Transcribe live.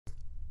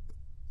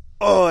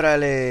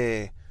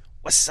Orale!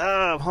 What's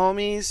up,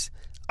 homies?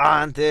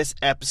 On this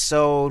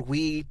episode,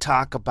 we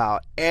talk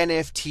about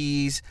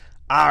NFTs,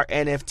 our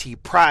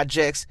NFT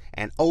projects,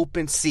 and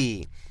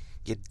OpenSea.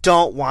 You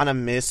don't want to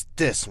miss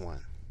this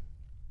one.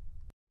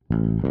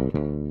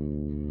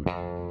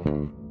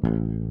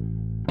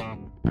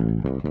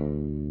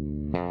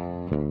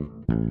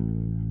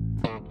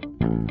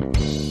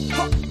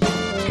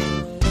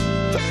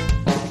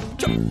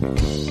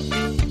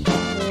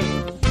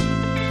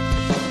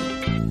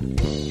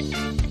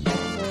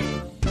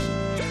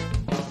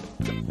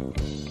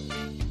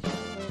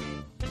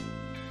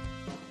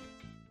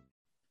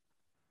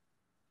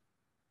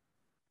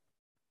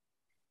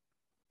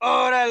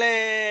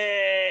 Orale!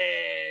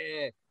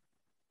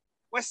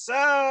 What's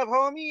up,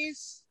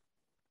 homies?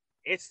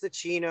 It's the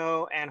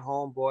Chino and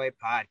Homeboy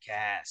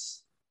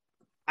podcast.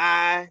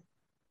 I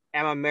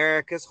am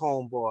America's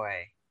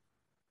homeboy.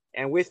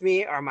 And with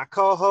me are my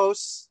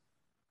co-hosts,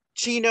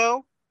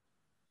 Chino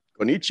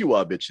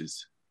Konnichiwa,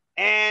 bitches.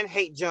 and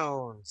Hate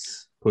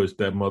Jones. Push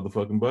that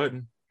motherfucking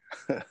button.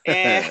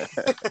 And,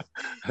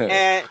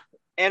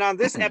 and on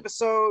this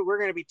episode, we're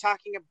going to be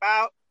talking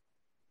about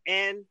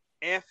NFTs.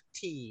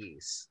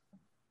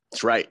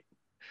 That's right.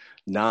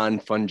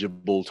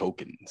 Non-fungible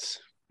tokens.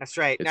 That's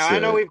right. It's Now I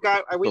know we've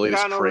gone over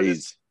this.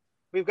 craze.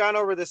 We've gone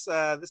over this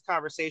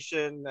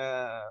conversation.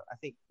 I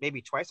think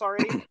maybe twice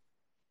already. A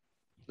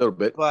little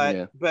bit, but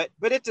yeah. but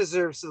it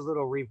deserves a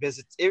little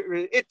revisit.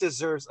 It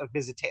deserves a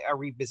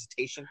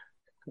revisitation.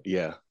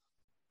 Yeah.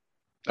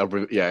 I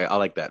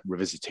like that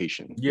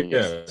revisitation. Yeah.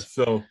 Yes.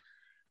 So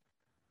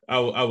I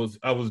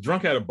was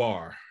drunk at a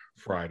bar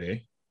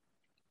Friday,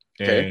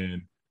 Okay.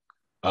 and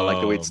I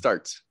like the way it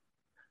starts.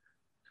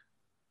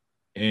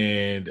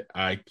 And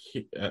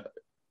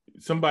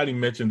somebody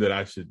mentioned that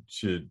I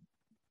should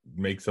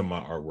make some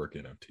of my artwork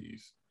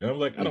NFTs, and I'm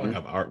like, I don't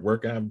have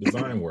artwork, I have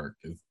design work.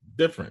 It's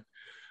different.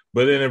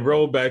 But then it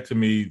rolled back to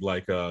me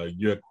like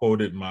you had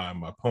quoted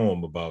my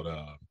poem about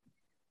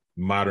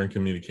modern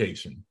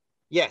communication.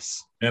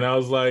 Yes. And I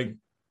was like,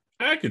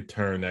 I could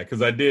turn that,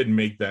 because I did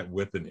make that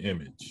with an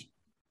image.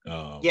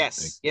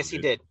 Yes, he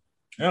did.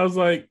 And I was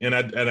like, and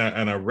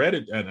I read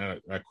it,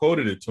 and I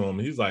quoted it to him.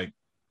 He's like,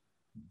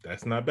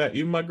 that's not bad.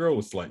 Even my girl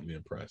was slightly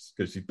impressed,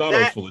 because she thought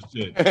I was full of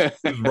shit.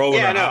 She was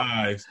rolling her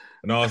eyes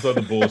and all this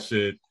other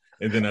bullshit.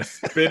 And then I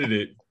spitted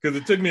it, because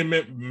it took me a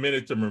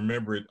minute to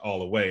remember it all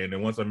the way. And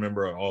then once I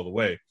remember it all the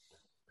way,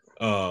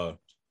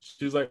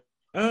 she was like,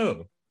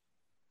 oh,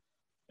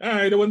 all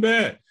right, it wasn't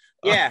bad.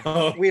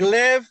 Yeah, we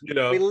live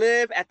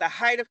at the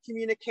height of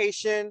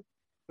communication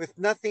with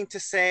nothing to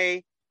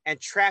say, and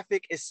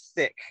traffic is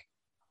thick.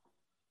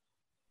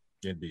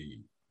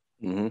 Indeed.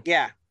 Mm-hmm.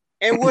 Yeah,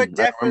 and would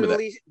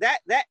definitely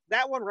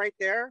that one right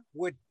there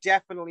would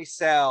definitely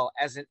sell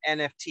as an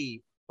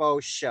NFT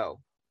faux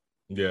show.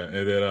 Yeah,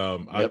 and then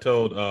I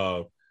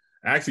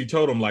actually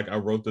told him, like, I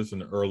wrote this in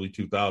the early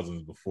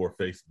 2000s before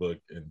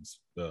Facebook and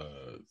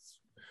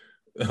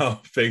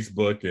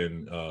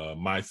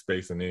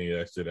MySpace and any of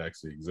that shit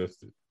actually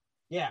existed.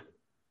 Yeah.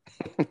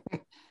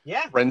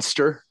 Yeah.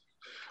 Friendster,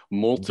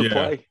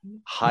 Multiply,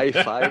 High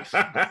Five.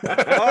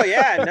 Oh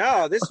yeah,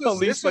 no, this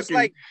is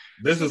like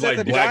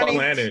Black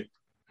Planet.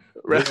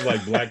 This is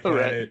like Black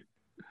Planet.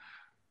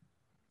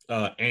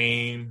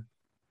 AIM.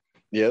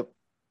 Yep.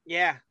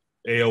 Yeah.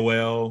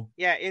 AOL.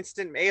 Yeah,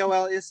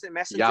 AOL Instant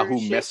Messenger. Yahoo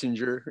shit.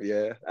 Messenger.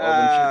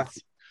 Yeah.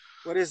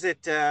 What is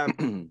it?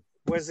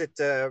 Was it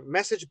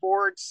message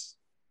boards?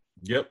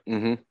 Yep.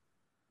 Mm-hmm.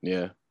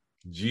 Yeah.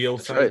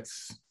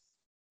 Geosites.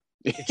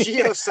 Right.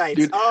 Geosites.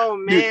 Dude, oh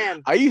man.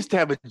 Dude, I used to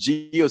have a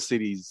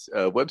GeoCities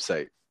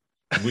website.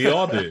 We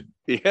all did.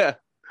 Yeah.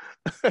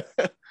 What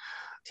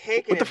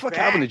the fuck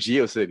happened to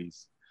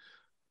GeoCities?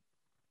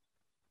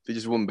 They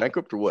just went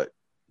bankrupt or what?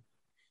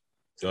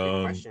 That's a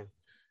good question.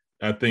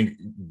 I think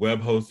web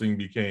hosting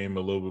became a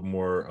little bit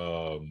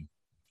more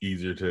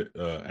easier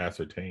to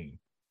ascertain.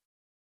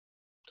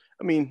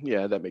 I mean,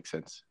 yeah, that makes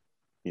sense.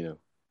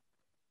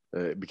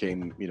 It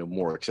became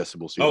more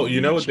accessible. So oh,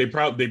 you know what? They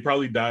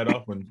probably died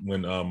off when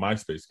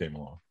MySpace came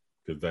along,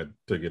 because that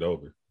took it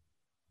over.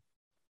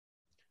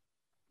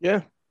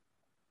 Yeah.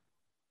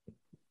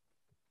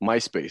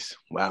 MySpace.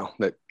 Wow,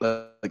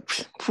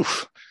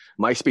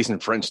 MySpace and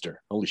Friendster.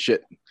 Holy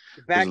shit!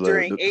 Back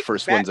during the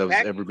first ones I've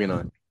ever been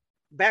on.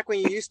 Back when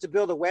you used to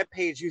build a web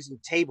page using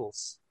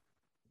tables.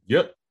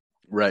 Yep.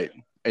 Right,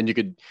 and you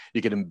could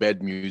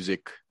embed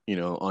music,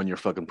 on your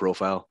fucking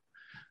profile.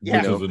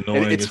 Yeah, which was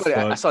annoying. It's funny.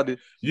 I saw this.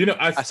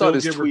 I saw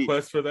this get tweet.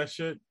 requests for that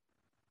shit.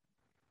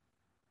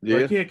 Yeah.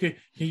 Like, yeah.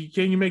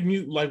 Can you make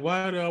music? Like,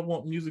 why do I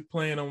want music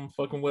playing on a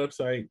fucking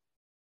website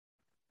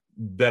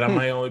that I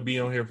might only be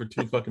on here for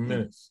 2 fucking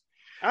minutes?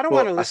 I don't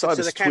want to listen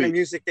to the kind of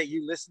music that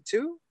you listen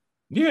to.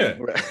 Yeah,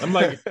 I'm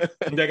like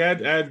I had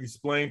to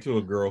explain to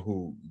a girl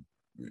who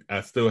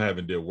I still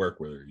haven't did work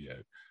with her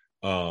yet.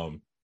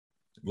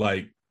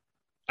 Like,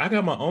 I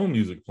got my own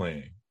music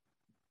playing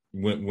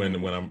when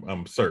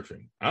I'm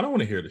surfing. I don't want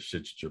to hear the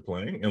shit that you're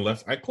playing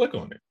unless I click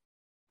on it.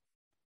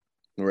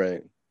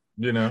 Right.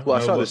 Well,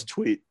 I saw this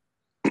tweet.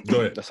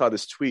 Go ahead. I saw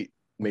this tweet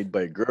made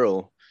by a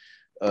girl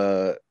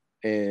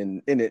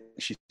And in it,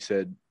 she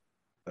said,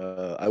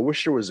 I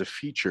wish there was a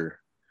feature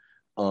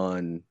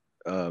on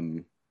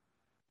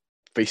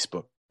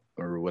Facebook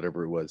or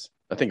whatever it was.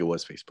 I think it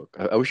was Facebook.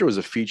 I wish there was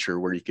a feature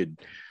where you could,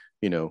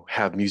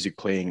 have music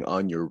playing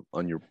on your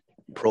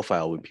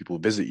profile when people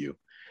visit you.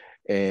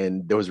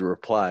 And there was a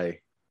reply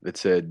that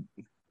said,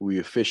 we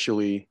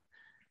officially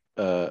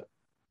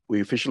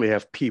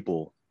have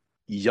people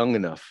young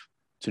enough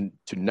to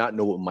not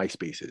know what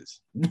MySpace is.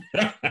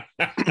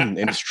 And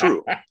it's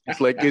true.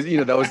 It's like,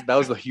 that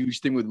was the huge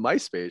thing with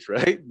MySpace,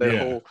 right? That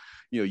whole,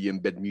 you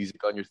embed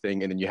music on your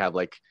thing, and then you have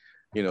like,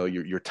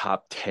 your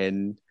top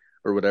 10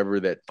 or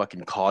whatever that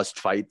fucking caused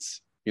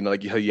fights.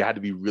 Like you had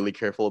to be really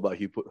careful about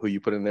who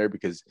you put in there,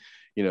 because,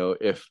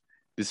 if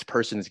this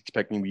person is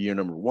expecting to be your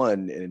number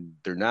one and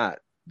they're not,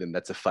 then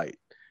that's a fight.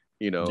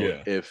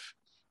 If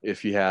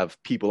you have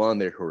people on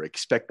there who are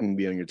expecting to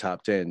be on your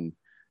top 10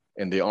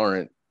 and they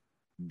aren't,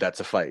 that's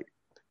a fight.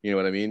 You know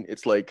what I mean?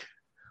 It's like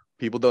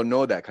people don't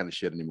know that kind of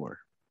shit anymore.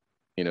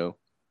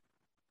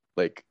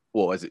 Like,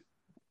 well, is it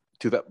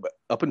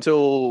up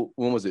until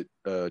when was it?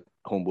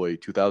 Homeboy,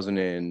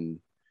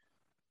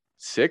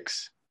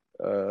 2006.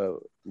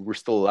 We're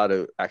still allowed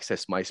to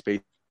access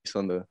MySpace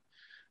on the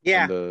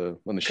on the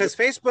because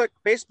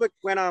Facebook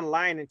went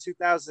online in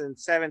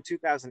 2007,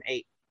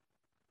 2008.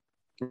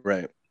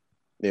 Right.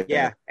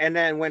 Yeah, and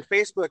then when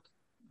Facebook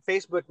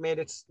made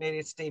its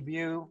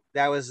debut,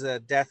 that was the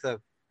death of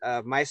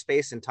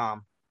MySpace and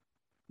Tom.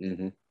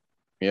 Mm-hmm.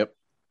 Yep.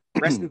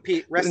 Rest in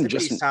peace,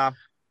 Tom.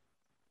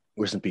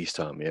 Rest in peace,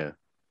 Tom. Yeah.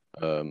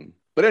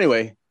 But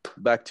anyway,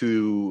 back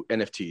to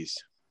NFTs.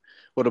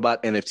 What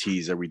about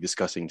NFTs are we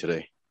discussing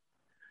today?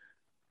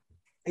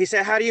 He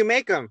said, "How do you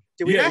make them?"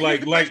 Did we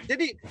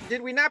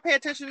Did we not pay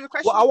attention to the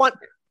question? Well,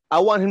 I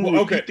want him to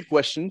repeat the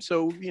question,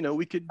 so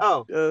we could.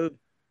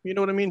 You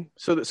know what I mean?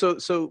 So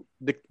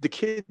the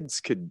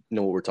kids could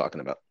know what we're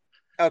talking about.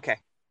 Okay.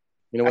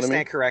 You know what I mean?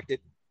 Stand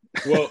corrected.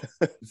 Well,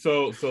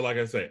 so like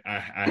I say, I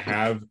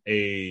have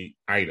a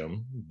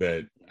item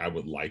that I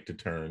would like to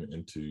turn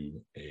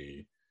into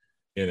a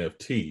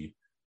NFT.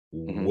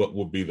 Mm-hmm. What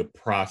would be the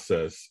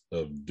process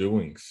of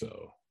doing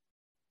so?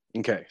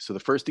 Okay, so the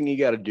first thing you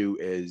got to do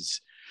is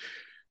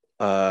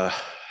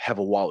have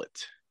a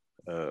wallet.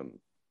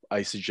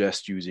 I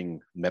suggest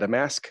using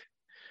MetaMask.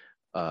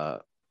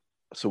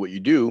 So what you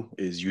do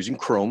is using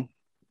Chrome,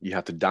 you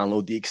have to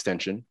download the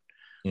extension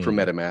for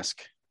MetaMask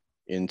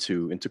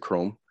into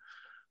Chrome.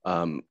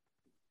 And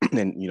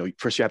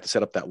first you have to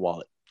set up that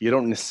wallet. You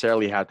don't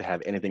necessarily have to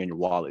have anything in your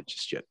wallet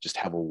just yet. Just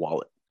have a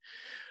wallet.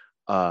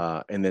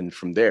 And then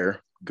from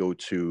there, go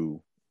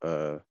to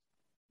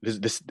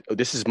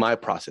this is my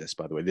process,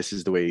 by the way. This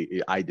is the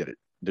way I did it.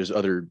 There's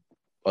other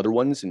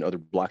ones and other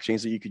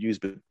blockchains that you could use,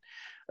 but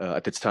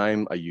at the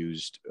time I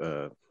used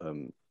Ethereum.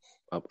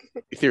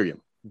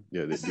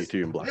 Yeah, the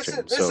Ethereum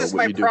blockchain. This is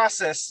my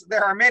process.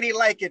 There are many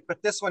like it,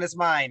 but this one is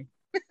mine.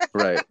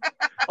 Right.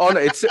 Oh no,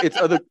 it's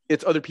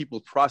other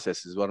people's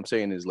processes. What I'm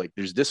saying is, like,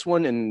 there's this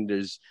one and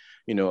there's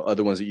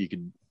other ones that you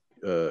could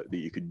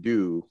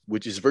do,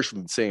 which is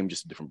virtually the same,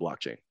 just a different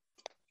blockchain.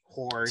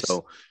 Horse.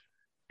 So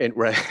set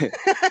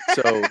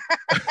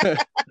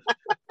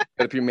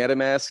up your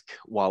MetaMask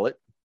wallet,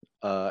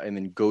 and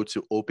then go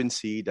to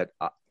OpenSea.io.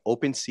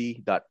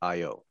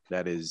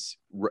 That is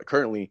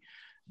currently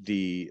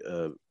the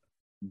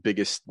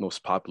biggest,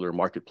 most popular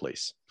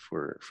marketplace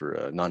for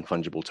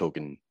non-fungible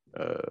token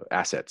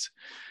assets.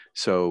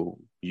 So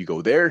you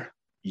go there,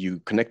 you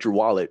connect your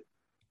wallet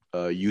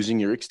using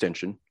your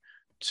extension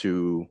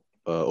to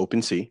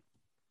OpenSea,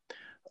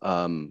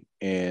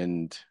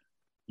 and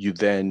you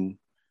then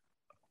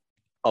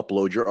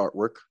upload your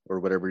artwork or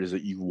whatever it is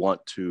that you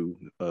want to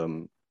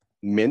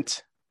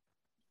mint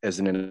as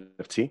an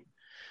NFT,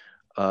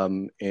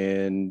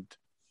 and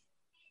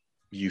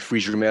you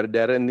freeze your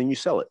metadata and then you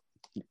sell it.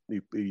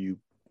 You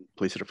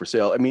place it up for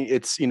sale. I mean,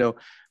 it's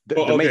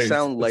that may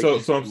sound like so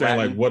I'm saying,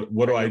 like,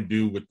 what do I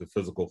do with the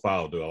physical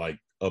file? Do I like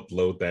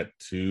upload that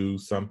to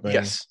something?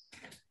 Yes,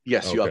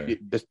 okay.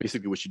 That's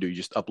basically what you do. You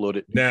just upload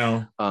it.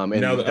 Now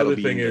the other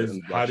thing is,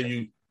 how do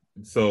you?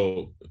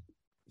 So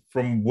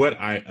from what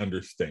I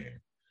understand,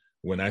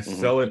 when I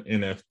sell an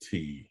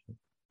NFT,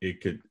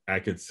 I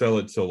could sell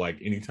it so, like,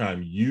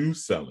 anytime you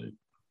sell it,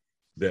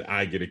 that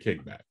I get a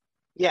kickback.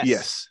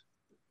 Yes.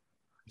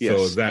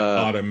 So is that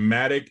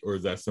automatic, or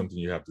is that something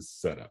you have to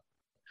set up?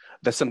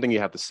 That's something you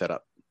have to set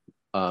up.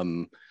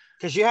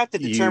 Because you have to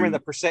determine the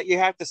percent. You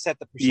have to set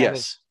the percentage.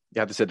 Yes, you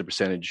have to set the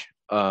percentage.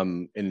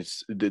 And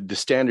it's the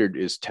standard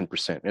is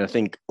 10%, and I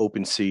think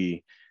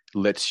OpenSea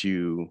lets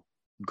you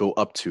go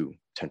up to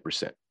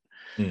 10%.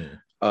 And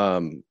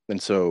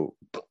so,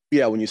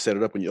 when you set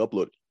it up, when you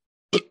upload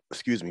it,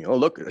 excuse me. Oh,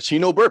 look, a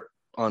Chino burp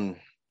on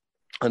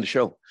the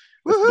show.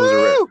 Those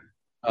are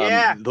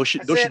rare. Those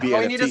should be NFTs.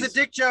 All you need is a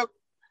dick joke.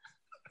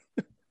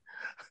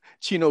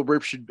 Chino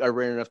burps are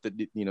rare enough that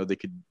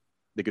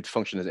they could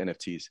function as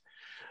NFTs.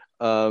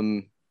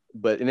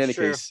 But in any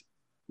case,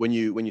 when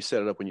you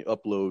set it up, when you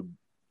upload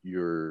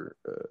your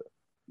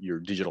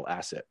digital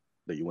asset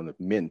that you want to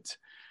mint,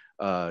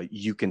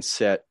 you can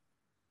set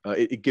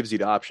it gives you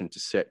the option to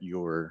set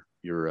your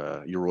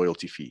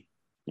royalty fee,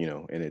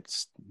 and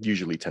it's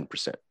usually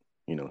 10%,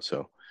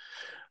 so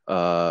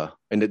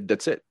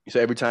that's it. So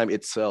every time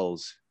it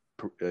sells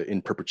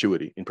in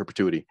perpetuity,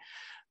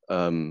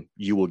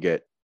 you will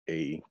get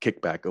a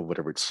kickback of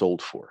whatever it's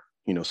sold for.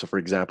 So for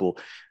example,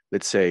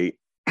 let's say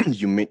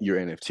you mint your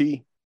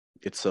NFT,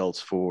 it sells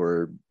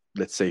for,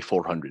 let's say,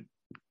 400,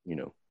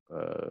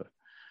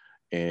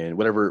 and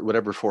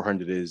whatever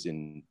 400 is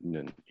in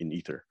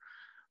Ether,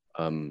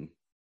 and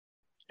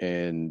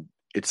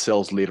it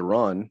sells later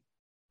on.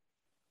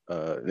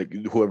 Like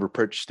whoever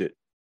purchased it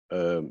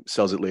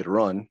sells it later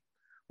on.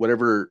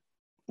 Whatever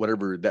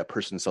that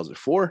person sells it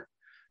for,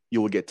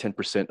 you will get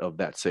 10% of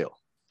that sale.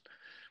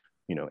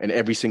 And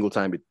every single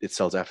time it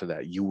sells after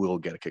that, you will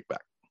get a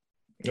kickback.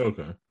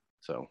 Okay.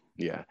 So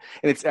yeah,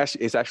 and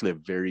it's actually a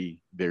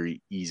very,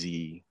 very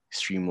easy,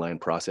 streamlined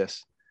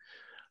process.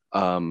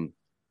 They've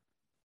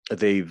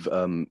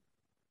come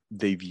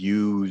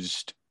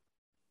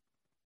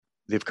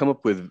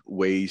up with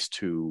ways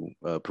to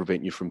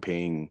prevent you from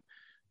paying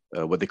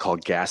what they call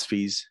gas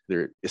fees.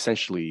 They're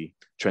essentially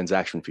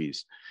transaction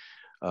fees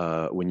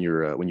when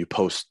you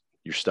post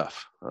your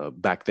stuff.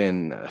 Back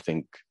then, I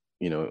think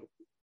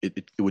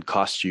it would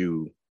cost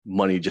you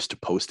money just to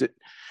post it,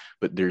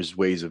 but there's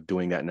ways of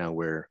doing that now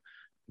where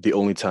the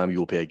only time you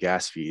will pay a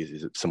gas fee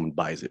is if someone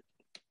buys it.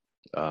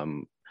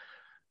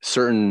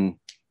 Certain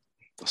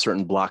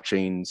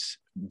blockchains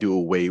do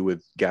away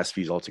with gas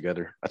fees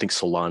altogether. I think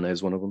Solana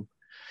is one of them.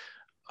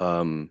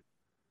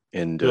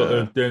 And so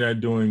if they're not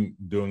doing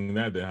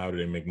that, then how do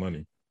they make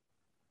money?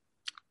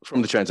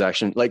 From the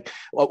transaction. Like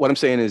what I'm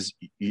saying is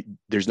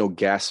there's no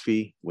gas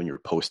fee when you're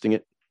posting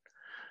it.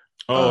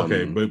 Oh,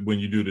 okay. But when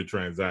you do the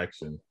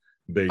transaction,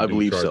 I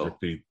believe charge a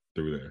fee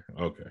through there.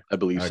 Okay. I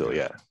believe so.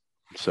 Yeah.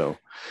 So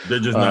they're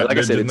just not, like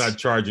I said, not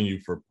charging you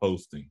for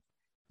posting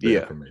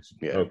the information.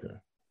 Yeah. Okay.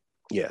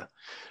 Yeah.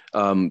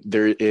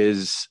 There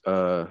is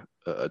a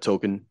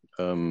token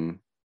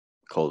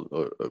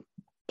called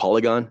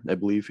Polygon, I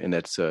believe, and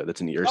that's an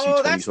ERC20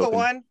 Oh, that's token. the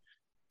one.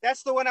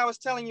 That's the one I was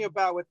telling you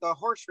about with the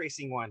horse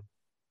racing one.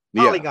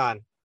 Polygon.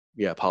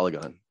 Yeah,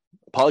 Polygon.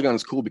 Polygon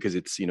is cool because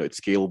it's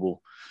it's scalable,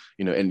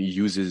 and it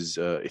uses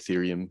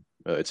Ethereum.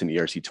 It's an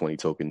ERC20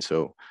 token,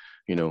 so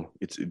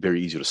it's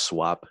very easy to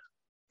swap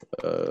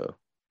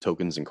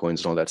tokens and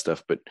coins and all that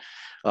stuff. But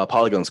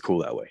Polygon's cool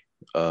that way.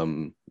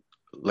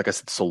 Like I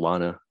said,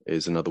 Solana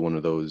is another one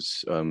of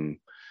those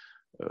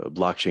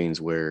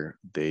blockchains where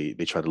they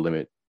try to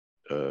limit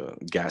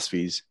gas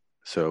fees.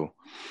 So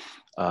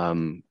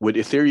with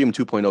Ethereum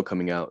 2.0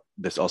 coming out,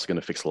 that's also going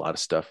to fix a lot of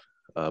stuff.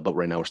 But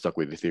right now we're stuck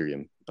with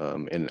Ethereum,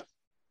 and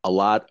a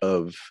lot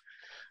of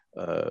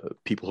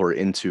people who are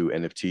into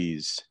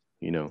NFTs,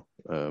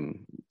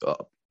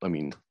 I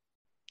mean,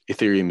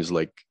 Ethereum is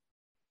like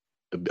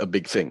a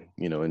big thing,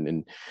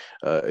 and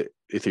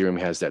Ethereum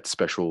has that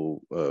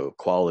special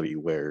quality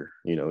where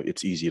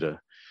it's easy to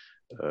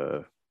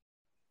what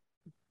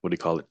do you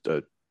call it?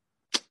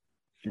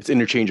 It's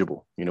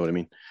interchangeable. You know what I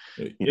mean?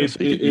 It's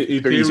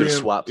very easy to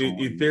swap.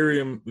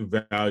 Ethereum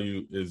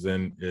value is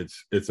in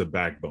it's a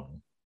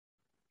backbone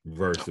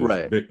versus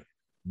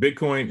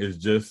Bitcoin is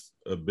just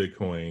a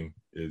Bitcoin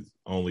is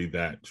only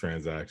that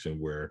transaction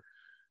where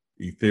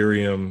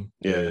Ethereum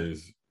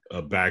is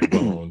a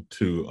backbone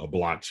to a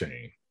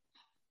blockchain.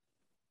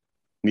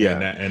 Yeah,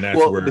 and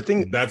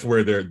that's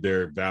where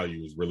their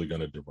value is really going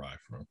to derive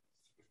from.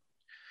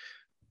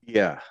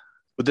 Yeah,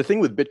 but the thing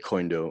with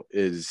Bitcoin though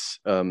is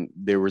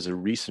there was a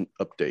recent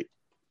update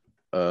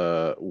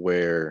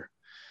where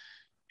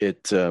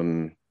it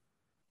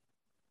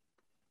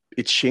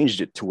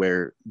changed it to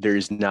where there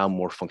is now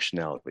more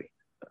functionality,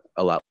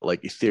 a lot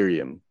like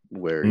Ethereum,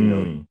 where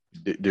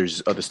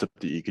there's other stuff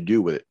that you could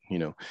do with it,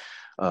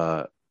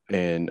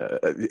 and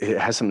it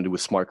has something to do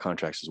with smart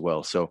contracts as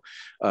well. So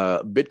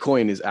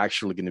Bitcoin is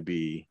actually going to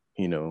be,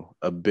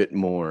 a bit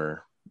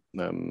more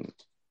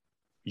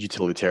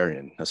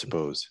utilitarian, I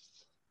suppose,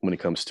 when it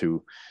comes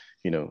to,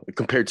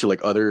 compared to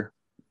like other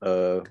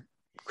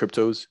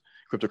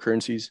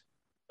cryptocurrencies,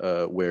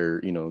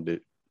 where,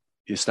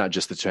 it's not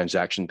just the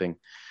transaction thing.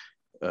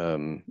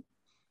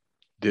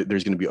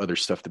 There's going to be other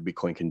stuff that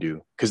Bitcoin can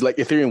do. Because like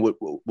Ethereum, what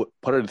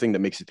part of the thing that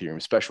makes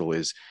Ethereum special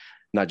is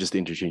not just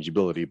the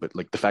interchangeability, but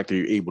like the fact that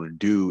you're able to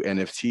do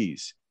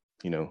NFTs,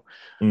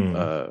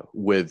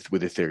 with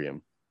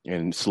Ethereum,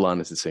 and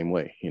Solana is the same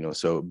way,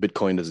 so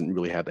Bitcoin doesn't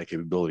really have that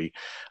capability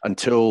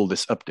until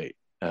this update.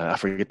 I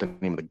forget the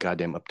name of the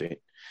goddamn update.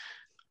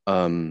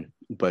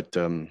 But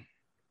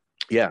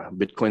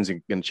Bitcoin's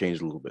going to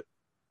change a little bit.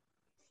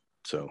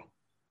 So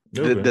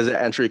does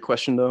that answer your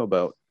question though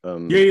about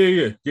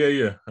yeah.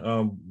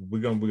 We're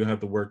gonna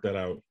have to work that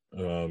out.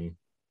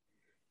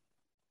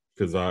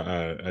 Because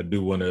I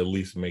do want to at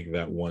least make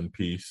that one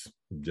piece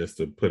just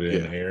to put it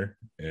in there,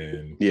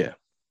 and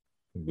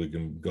we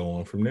can go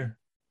on from there.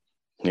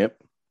 Yep.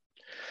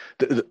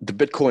 The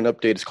Bitcoin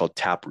update is called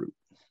Taproot.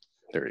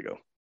 There you go.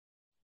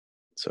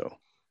 So,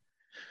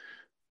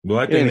 well,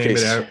 I can name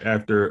it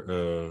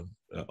after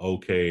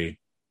okay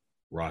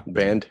Rock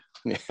band.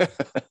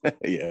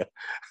 Yeah.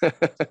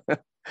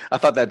 I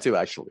thought that too,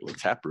 actually. Like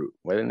Taproot.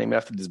 Why didn't they name it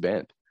after this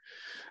band?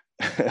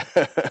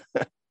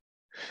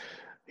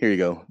 Here you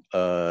go.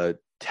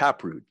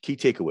 Taproot. Key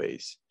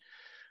takeaways.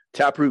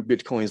 Taproot,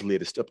 Bitcoin's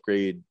latest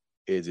upgrade,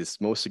 is its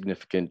most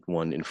significant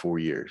one in 4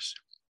 years.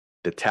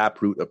 The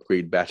Taproot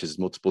upgrade batches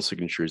multiple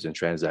signatures and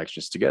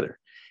transactions together,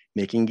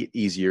 making it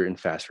easier and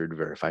faster to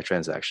verify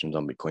transactions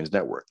on Bitcoin's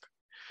network.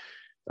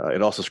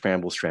 It also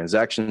scrambles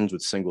transactions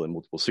with single and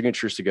multiple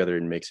signatures together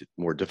and makes it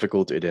more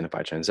difficult to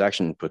identify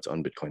transaction inputs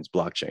on Bitcoin's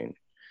blockchain.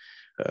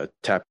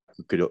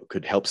 Taproot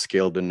could help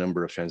scale the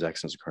number of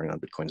transactions occurring on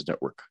Bitcoin's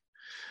network.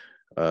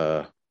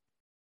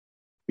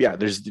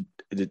 There's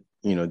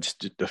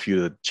just a few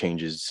of the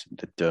changes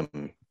that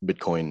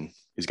Bitcoin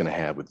is going to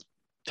have with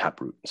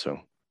Taproot.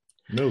 So,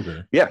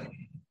 okay, yeah.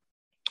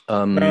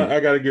 I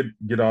gotta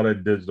get all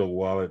that digital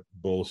wallet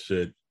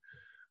bullshit.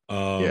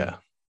 Yeah,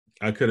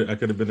 I could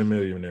have been a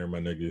millionaire, my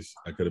niggas.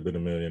 I could have been a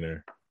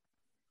millionaire.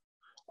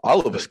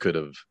 All of us could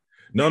have.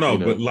 No,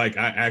 but like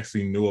I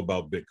actually knew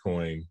about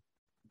Bitcoin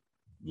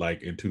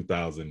like in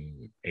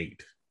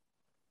 2008.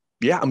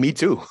 Yeah, me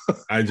too.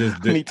 I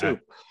just did. Me too.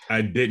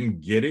 I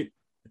didn't get it.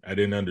 I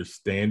didn't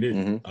understand it.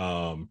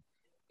 Mm-hmm.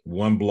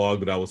 One blog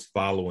that I was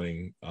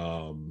following,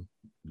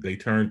 they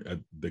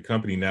turned the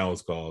company now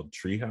is called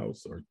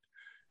Treehouse or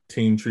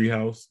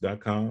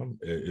teamtreehouse.com.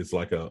 It's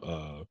like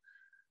a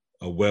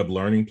web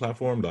learning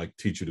platform to like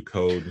teach you to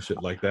code and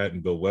shit like that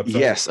and build websites.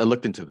 Yes, I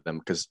looked into them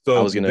because I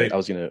was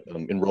gonna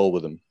enroll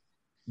with them.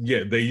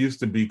 Yeah, they used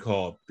to be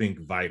called Think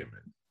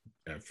Vitamin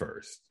at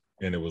first,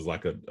 and it was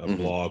like a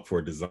blog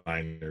for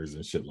designers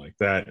and shit like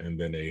that. And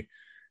then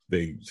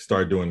they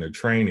started doing their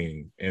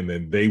training, and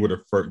then they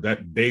were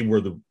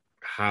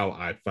how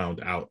I found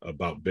out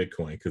about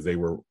Bitcoin, because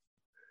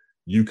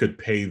you could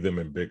pay them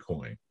in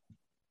Bitcoin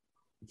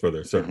for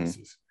their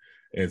services.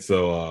 And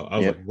so I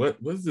was like, what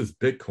is this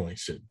Bitcoin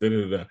shit? Da,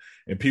 da, da.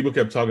 And people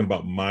kept talking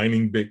about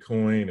mining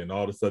Bitcoin and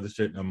all this other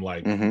shit. And I'm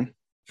like,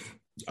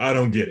 I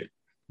don't get it.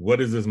 What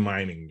does this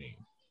mining mean?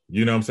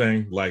 You know what I'm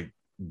saying? Like,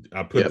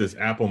 I put this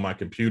app on my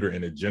computer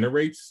and it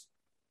generates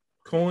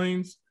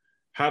coins.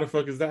 How the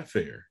fuck is that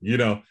fair? You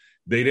know,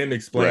 they didn't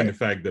explain the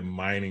fact that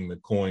mining the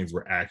coins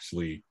were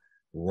actually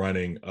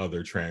running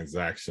other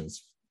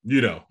transactions.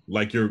 You know,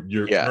 like you're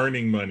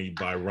earning money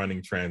by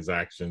running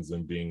transactions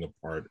and being a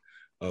part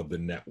of the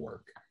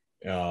network.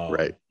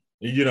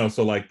 You know,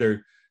 so like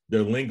their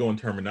lingo and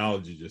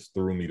terminology just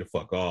threw me the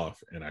fuck off,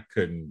 and I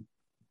couldn't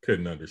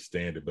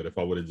understand it. But if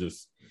I would have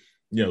just,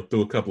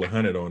 threw a couple of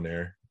 $100 on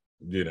there,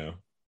 it'd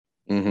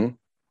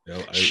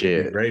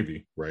be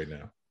gravy right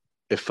now.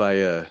 If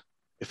I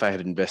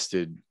had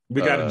invested,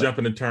 we got to jump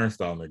in the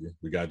turnstile, nigga.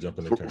 We got to jump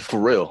in the turnstile for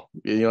real.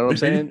 You know what I'm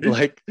saying?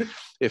 Like,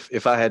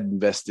 if I had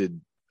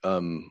invested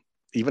even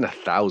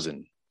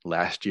 1,000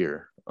 last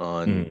year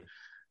on,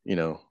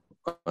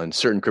 on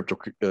certain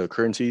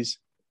cryptocurrencies,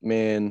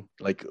 man,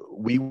 like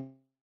we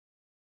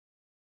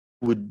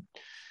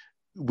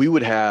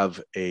would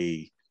have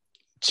a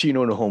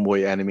Chino and a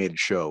Homeboy animated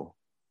show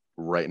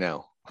right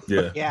now.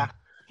 Yeah.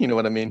 You know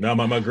what I mean? No,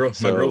 my girl's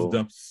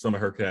dumped some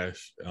of her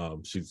cash.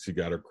 She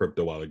got her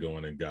crypto wallet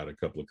going and got a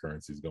couple of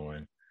currencies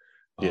going.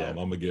 I'm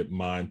gonna get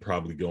mine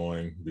probably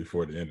going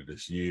before the end of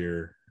this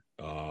year.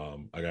 I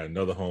got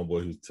another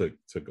homeboy who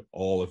took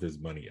all of his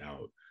money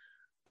out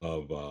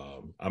of.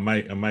 I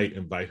might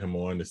invite him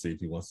on to see if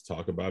he wants to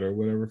talk about it or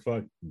whatever.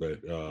 Fuck,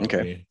 but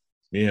me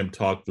and him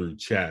talk through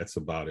chats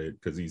about it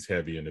because he's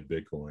heavy into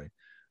Bitcoin.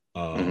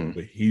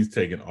 But he's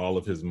taken all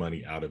of his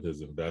money out of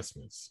his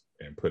investments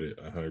and put it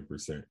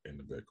 100%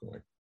 into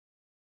Bitcoin.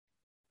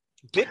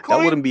 Bitcoin?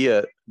 That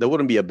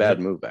wouldn't be a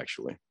bad move,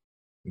 actually.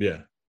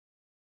 Yeah,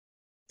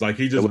 it's like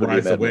he just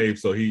rides the wave.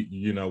 So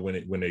he,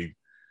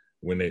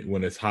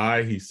 when it's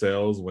high, he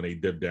sells. When they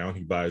dip down,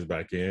 he buys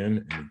back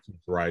in, and he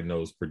keeps riding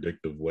those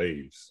predictive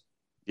waves.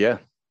 Yeah,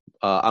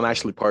 I'm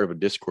actually part of a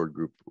Discord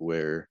group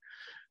where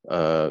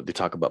they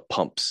talk about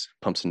pumps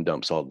and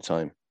dumps all the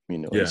time.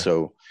 And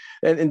so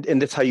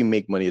and that's how you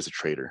make money as a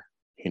trader.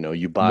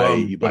 You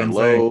buy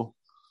low.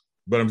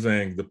 But I'm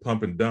saying the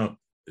pump and dump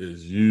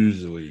is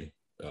usually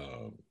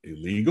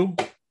illegal.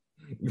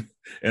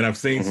 And I've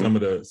seen some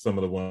of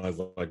the ones,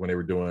 like when they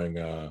were doing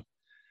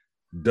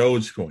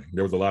Dogecoin,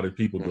 there was a lot of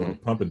people doing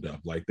pump and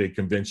dump. Like they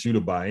convince you to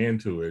buy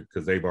into it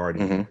because they've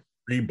already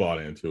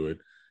pre-bought into it.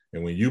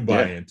 And when you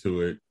buy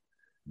into it,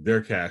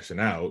 they're cashing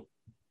out,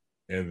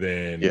 and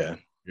then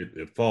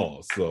it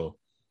falls. So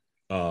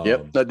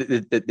and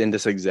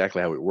that's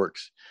exactly how it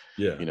works.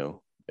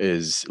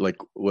 Is like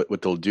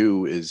what they'll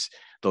do is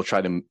they'll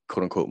try to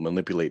quote unquote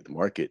manipulate the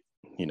market.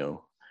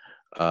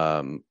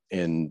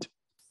 And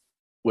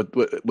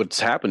what's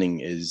happening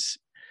is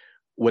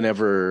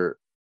whenever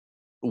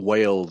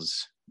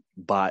whales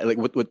buy, like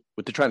what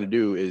they're trying to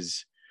do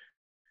is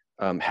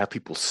have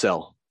people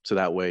sell, so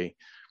that way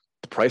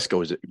the price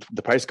goes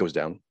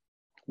down.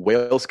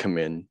 Whales come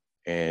in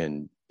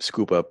and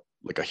scoop up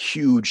like a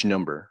huge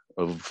number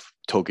of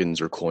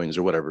tokens or coins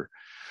or whatever,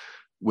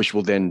 which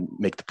will then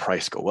make the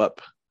price go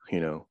up.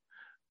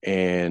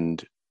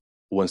 And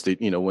once they,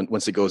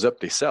 once it goes up,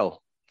 they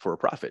sell for a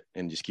profit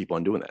and just keep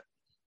on doing that.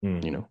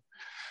 Mm-hmm.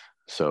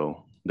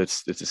 So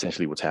that's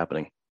essentially what's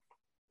happening.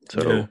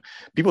 So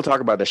people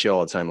talk about that shit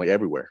all the time, like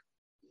everywhere,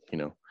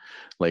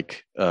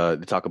 like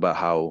they talk about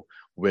how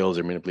whales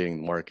are manipulating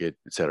the market,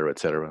 et cetera, et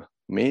cetera.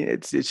 I mean,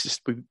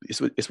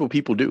 it's what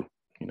people do,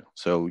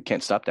 so we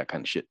can't stop that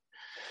kind of shit.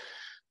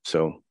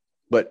 So,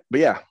 but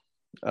yeah,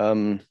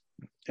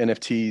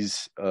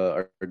 NFTs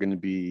are going to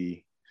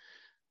be,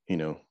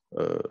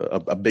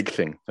 a big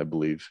thing, I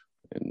believe.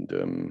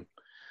 And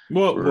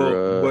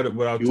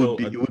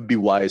it would be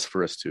wise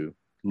for us to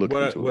look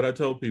into what it. I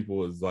tell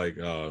people is like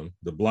the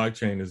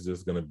blockchain is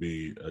just going to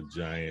be a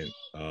giant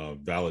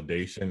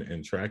validation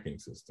and tracking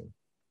system.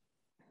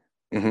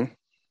 Mm-hmm.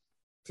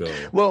 So,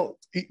 well,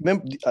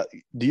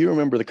 do you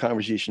remember the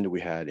conversation that we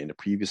had in a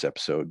previous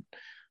episode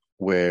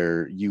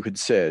where you had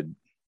said,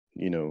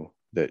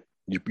 that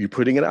you're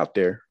putting it out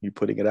there, you're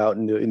putting it out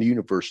in the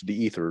universe,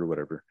 the ether or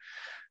whatever,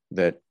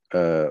 that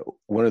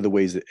one of the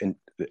ways that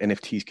the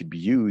NFTs could be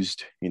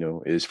used,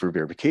 is for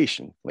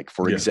verification. Like,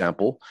 for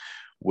example,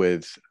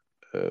 with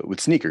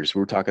sneakers, we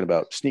were talking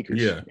about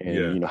sneakers,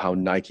 and how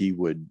Nike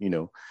would,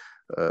 when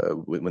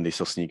they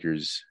sell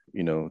sneakers,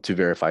 to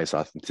verify its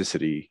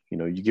authenticity,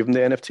 you give them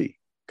the NFT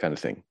kind of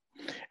thing,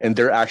 and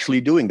they're actually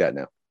doing that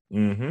now.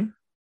 Mm-hmm.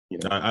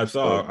 I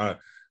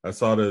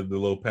saw the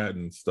little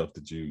patent stuff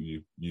that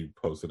you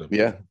posted up.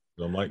 Yeah,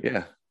 so I'm like,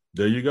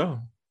 there you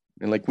go.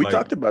 And like we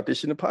talked about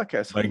this in the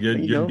podcast, like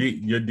your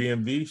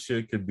DMV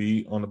shit could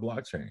be on the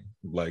blockchain.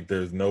 Like,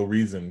 there's no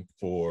reason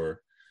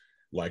for,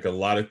 like, a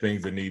lot of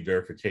things that need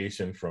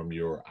verification from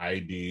your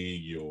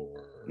ID,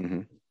 your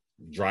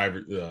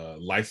driver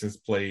license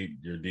plate,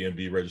 your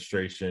DMV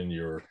registration,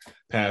 your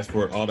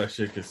passport, all that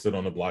shit could sit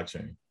on the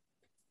blockchain.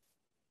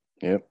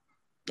 Yep.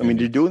 I mean,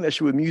 they're doing that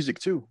shit with music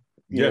too.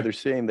 They're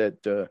saying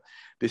that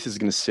this is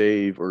going to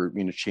save or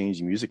change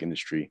the music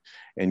industry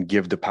and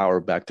give the power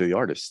back to the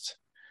artists.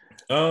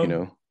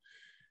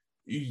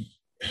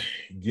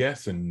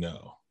 Yes and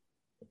no,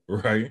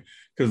 right?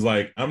 Because,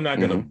 like, I'm not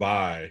going to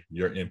buy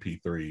your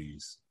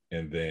MP3s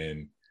and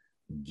then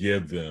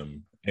give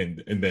them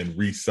and then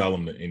resell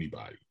them to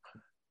anybody.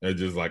 They're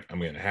just like, I'm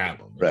going to have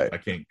them. Right. If I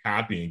can't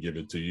copy and give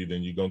it to you,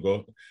 then you're going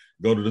to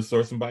go to the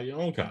source and buy your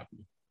own copy.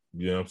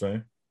 You know what I'm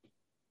saying?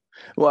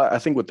 Well, I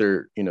think what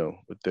they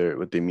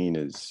mean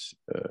is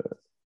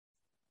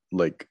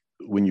like,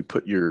 when you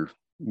put your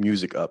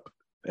music up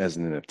as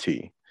an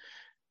NFT,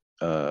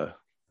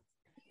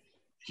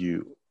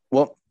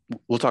 we'll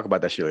talk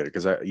about that shit later,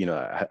 because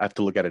I have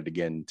to look at it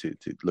again to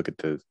look at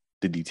the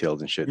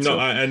details and shit. No, so,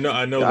 I know.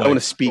 I like, want to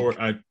speak.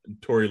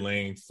 Tory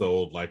Lanez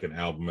sold like an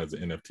album as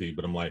an NFT,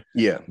 but I'm like,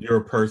 you're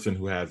a person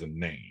who has a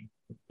name.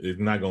 It's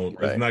not going.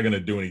 Right. It's not going to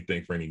do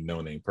anything for any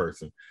no-name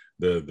person.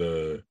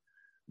 The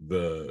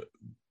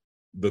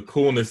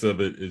coolness of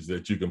it is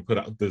that you can put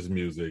out this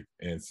music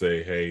and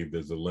say, hey,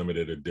 there's a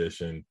limited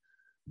edition,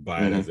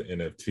 buy it as an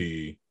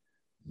NFT.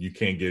 You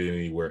can't get it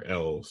anywhere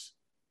else,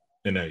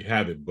 and now you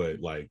have it. But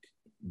like,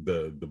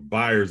 the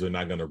buyers are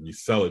not going to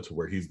resell it to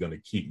where he's going to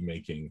keep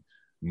making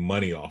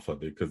money off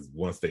of it, because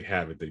once they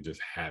have it, they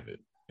just have it,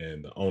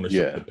 and the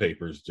ownership of the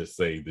papers just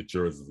say that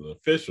yours is an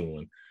official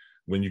one,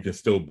 when you can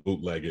still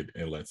bootleg it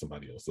and let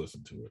somebody else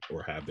listen to it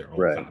or have their own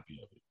copy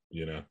of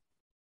it.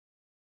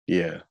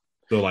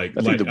 So like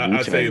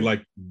I say,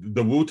 like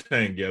the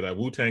Wu-Tang, that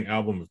Wu-Tang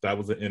album, if that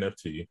was an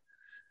NFT,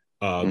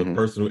 the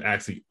person who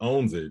actually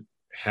owns it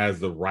has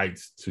the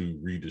rights to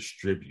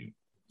redistribute.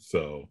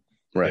 So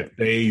if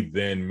they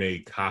then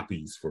made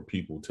copies for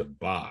people to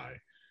buy,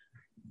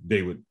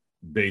 they would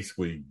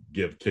basically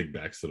give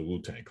kickbacks to the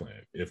Wu-Tang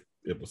Clan if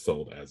it was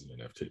sold as an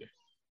NFT.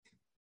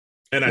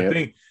 And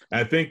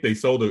I think they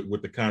sold it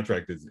with the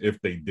contract as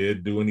if they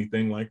did do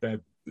anything like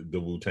that, the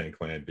Wu-Tang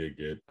Clan did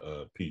get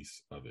a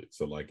piece of it.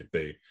 So like, if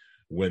they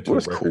went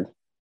to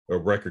a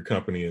record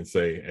company and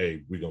say,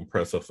 hey, we're gonna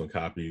press up some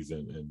copies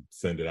and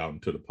send it out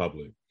into the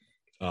public,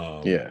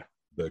 the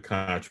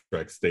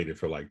contract stated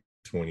for like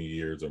 20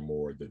 years or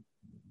more that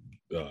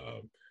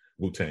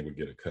Wu-Tang would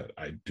get a cut.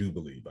 I do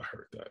believe I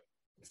heard that.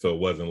 So it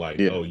wasn't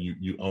like, oh,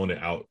 you own it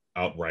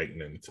outright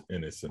in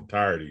its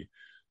entirety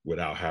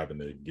without having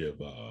to give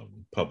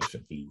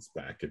publishing fees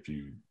back if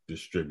you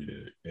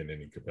distributed it in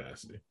any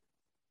capacity.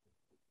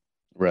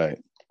 Right.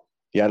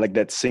 Yeah, like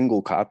that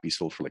single copy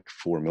sold for like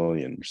 4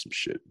 million or some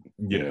shit.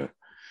 And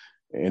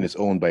it's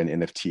owned by an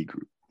NFT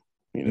group.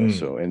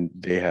 So, and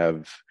they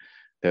have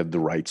the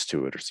rights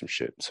to it or some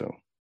shit. So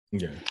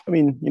I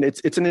mean,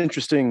 it's an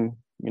interesting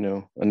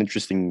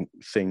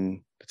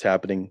thing that's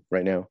happening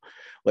right now.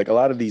 Like, a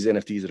lot of these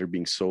NFTs that are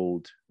being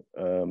sold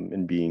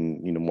and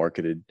being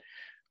marketed,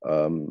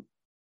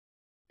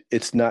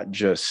 it's not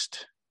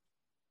just,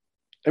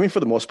 I mean, for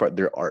the most part,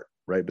 they're art,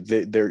 right?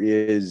 But there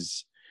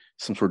is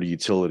some sort of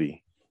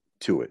utility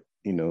to it.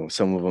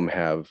 Some of them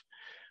have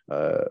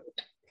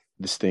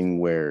this thing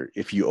where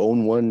if you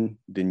own one,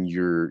 then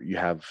you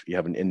have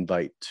an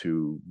invite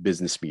to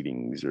business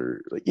meetings,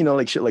 or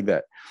like shit like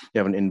that. You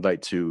have an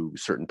invite to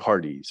certain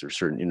parties or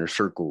certain inner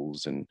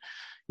circles, and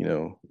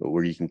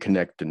where you can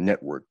connect and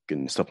network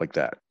and stuff like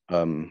that.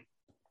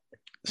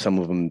 Some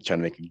of them trying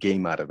to make a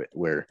game out of it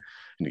where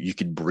you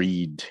could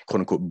breed,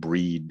 quote unquote,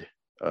 breed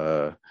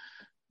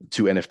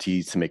two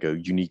NFTs to make a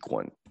unique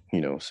one.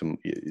 Some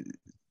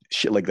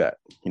shit like that.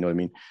 You know what I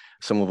mean?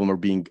 Some of them are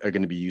going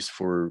to be used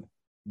for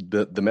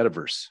the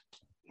metaverse.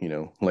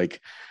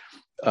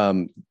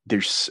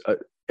 There's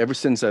ever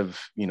since I've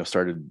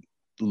started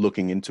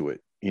looking into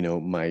it,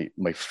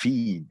 my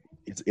feed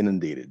is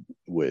inundated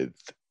with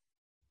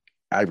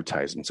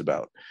advertisements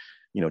about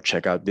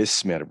check out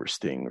this metaverse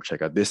thing or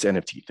check out this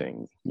NFT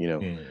thing.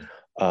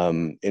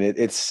 And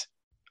it's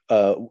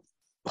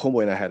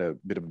Homeboy and I had a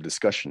bit of a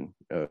discussion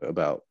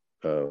about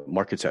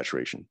market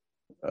saturation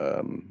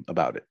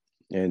about it,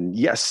 and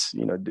yes,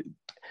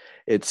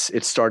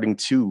 it's starting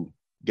to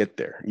get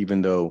there,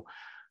 even though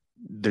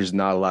there's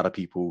not a lot of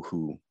people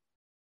who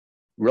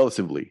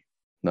relatively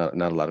not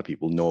a lot of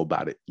people know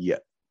about it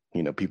yet.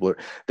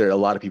 There are a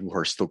lot of people who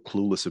are still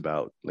clueless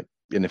about like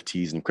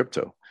NFTs and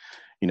crypto,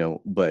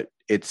 but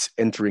it's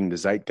entering the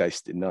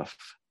zeitgeist enough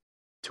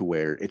to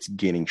where it's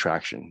gaining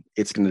traction.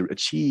 It's going to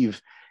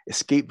achieve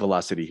escape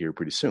velocity here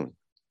pretty soon,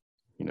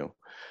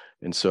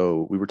 and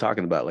so we were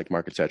talking about like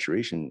market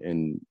saturation,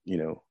 and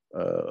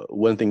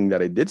one thing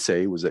that I did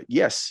say was that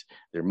yes,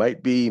 there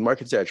might be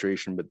market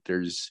saturation, but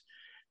there's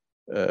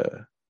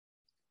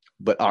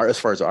as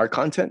far as our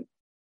content,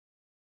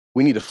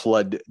 we need to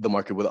flood the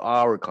market with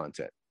our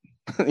content.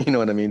 You know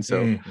what I mean?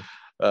 So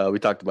we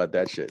talked about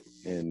that shit,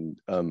 and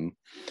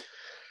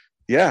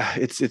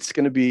it's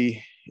going to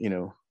be,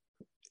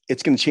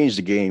 it's going to change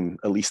the game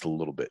at least a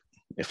little bit,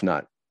 if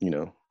not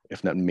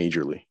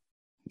majorly.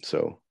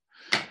 So,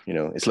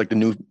 it's like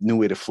the new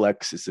way to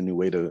flex. It's a new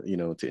way to,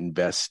 to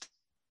invest.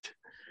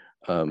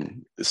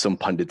 Some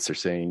pundits are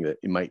saying that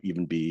it might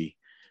even be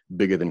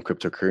bigger than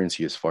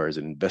cryptocurrency as far as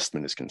an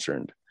investment is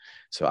concerned.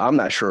 So I'm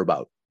not sure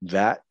about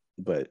that,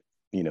 but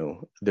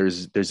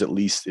there's at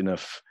least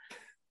enough.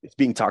 It's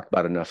being talked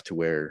about enough to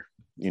where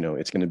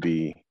it's going to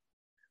be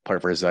part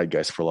of our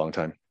zeitgeist for a long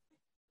time.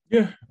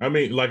 Yeah, I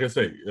mean, like I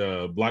say,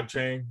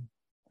 blockchain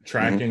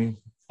tracking,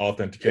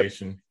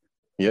 authentication,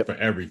 for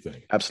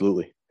everything.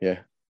 Absolutely, yeah.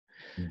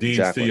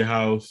 Deeds to your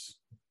house,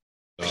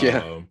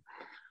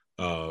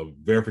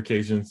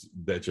 verifications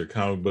that your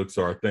comic books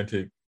are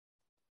authentic,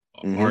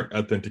 art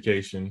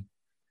authentication,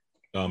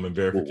 and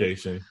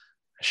verification.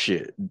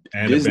 Shit,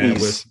 and Disney's... the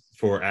bandwidth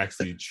for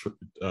actually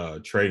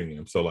trading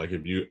them. So, like,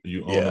 if you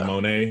own a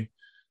Monet,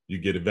 you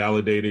get it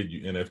validated,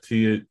 you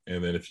NFT it,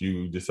 and then if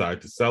you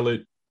decide to sell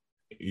it,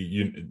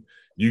 you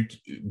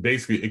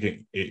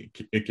basically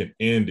it can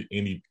end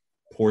any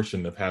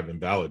portion of having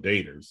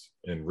validators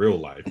in real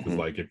life. Because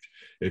like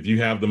if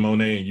you have the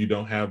Monet and you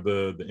don't have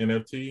the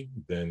NFT,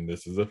 then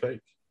this is a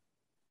fake.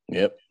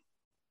 Yep.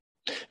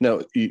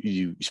 Now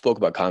you spoke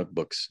about comic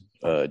books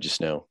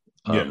just now.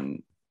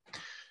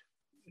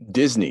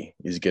 Disney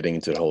is getting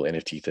into the whole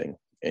NFT thing,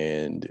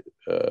 and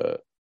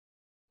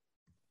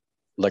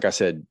like I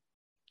said,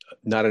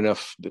 not a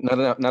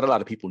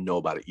lot of people know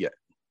about it yet,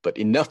 but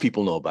enough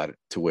people know about it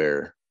to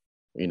where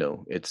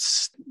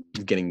it's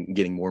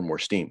getting more and more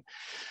steam.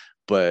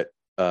 But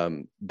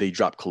they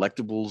drop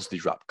collectibles, they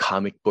drop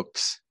comic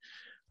books,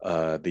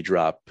 they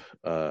drop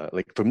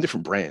like from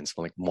different brands,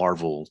 from like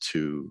Marvel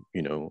to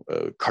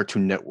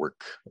Cartoon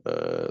Network,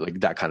 like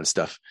that kind of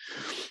stuff.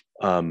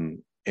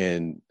 And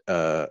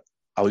I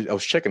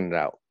was checking it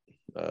out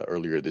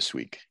earlier this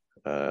week,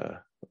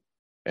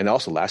 and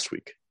also last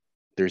week.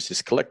 There's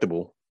this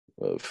collectible,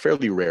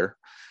 fairly rare,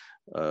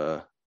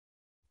 of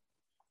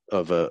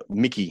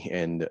Mickey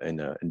and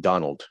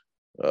Donald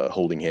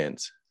holding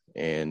hands.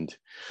 And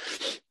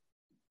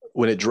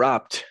when it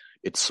dropped,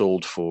 it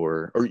sold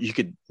for, or you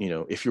could,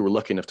 if you were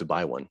lucky enough to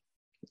buy one,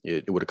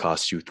 it would have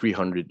cost you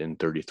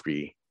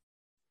 333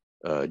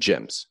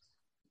 gems.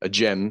 A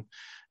gem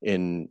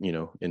in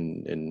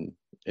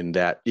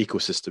that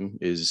ecosystem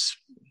is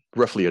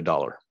roughly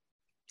 $1,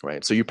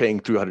 right? So you're paying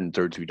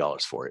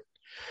 $333 for it,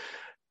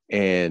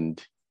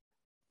 and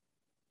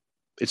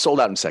it sold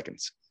out in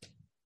seconds.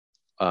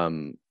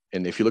 And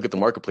if you look at the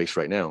marketplace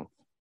right now,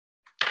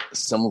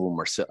 some of them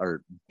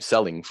are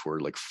selling for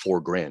like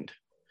 $4,000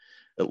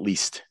 at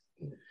least,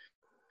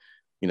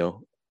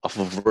 off of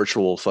a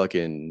virtual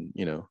fucking,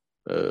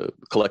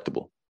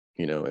 collectible,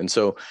 and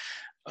so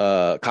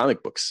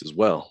comic books as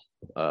well.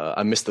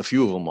 I missed a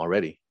few of them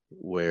already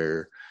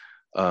where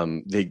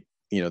they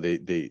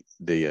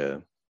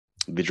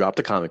dropped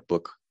a comic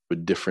book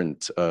with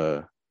different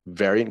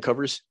variant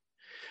covers,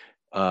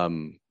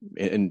 and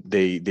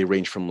they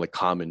range from like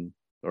common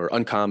or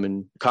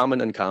uncommon,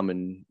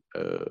 uncommon,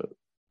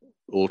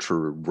 ultra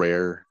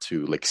rare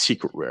to like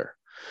secret rare.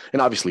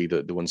 And obviously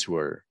the ones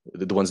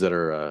that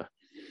are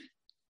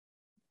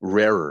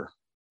rarer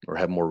or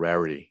have more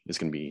rarity is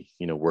going to be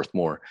worth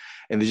more.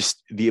 And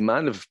the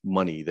amount of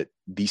money that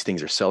these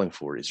things are selling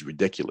for is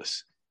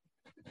ridiculous,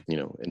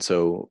 and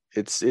so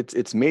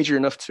it's major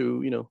enough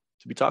to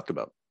to be talked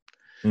about.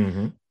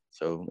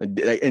 So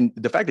and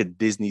the fact that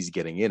Disney's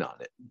getting in on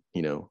it,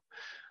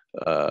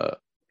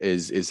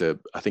 is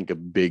I think a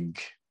big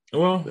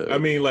Well, I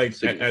mean,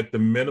 like at the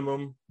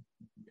minimum,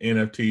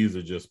 NFTs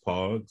are just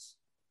pogs.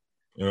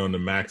 On the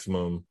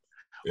maximum,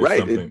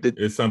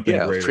 it's something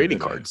greater trading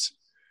than cards.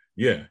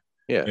 That. Yeah.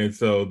 Yeah. And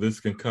so this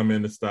can come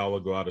into style or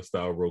go out of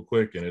style real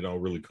quick, and it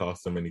don't really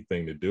cost them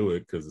anything to do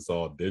it because it's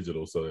all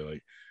digital. So they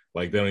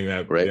don't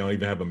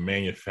even have a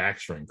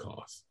manufacturing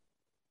cost.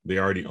 They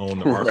already own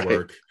the artwork.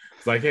 Right.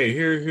 It's like, hey,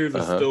 here's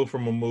a still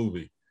from a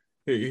movie.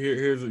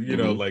 Here's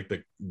like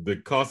the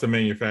cost of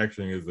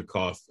manufacturing is the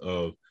cost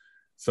of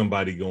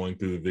somebody going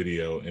through the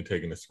video and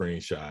taking a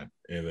screenshot,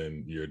 and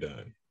then you're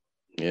done.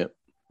 Yep.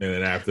 And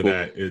then after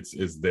that,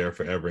 it's there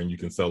forever, and you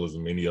can sell as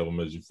many of them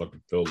as you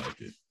fucking feel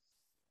like it.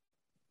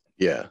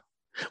 Yeah.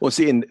 Well,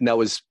 see, and that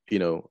was,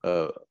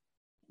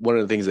 one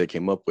of the things they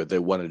came up with.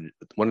 One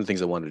of the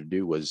things I wanted to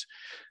do was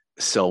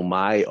sell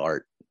my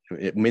art,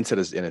 mint it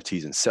as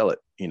NFTs and sell it,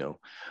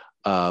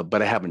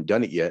 but I haven't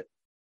done it yet.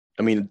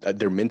 I mean,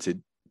 they're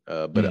minted,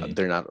 but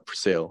they're not for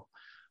sale,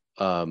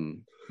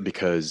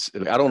 because I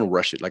don't want to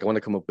rush it. Like, I want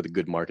to come up with a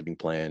good marketing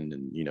plan,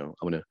 and I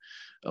want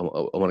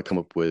to come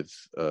up with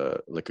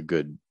like a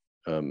good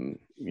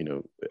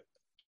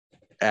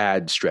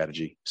ad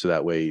strategy, so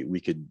that way we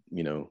could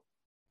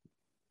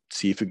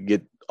see if we could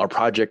get our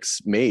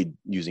projects made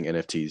using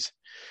NFTs.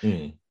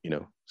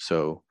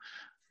 So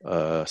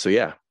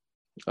yeah,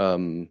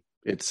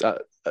 it's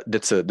going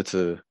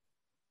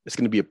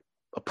to be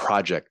a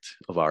project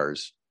of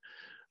ours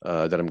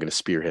that I'm going to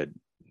spearhead.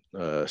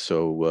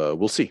 So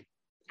we'll see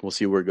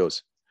where it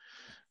goes.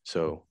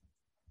 So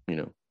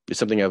it's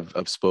something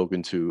I've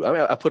spoken to. I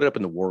mean, I put it up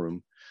in the war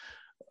room,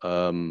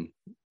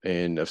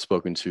 and I've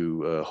spoken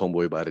to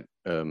Homeboy about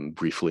it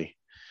briefly,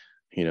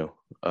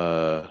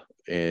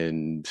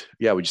 and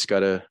yeah, we just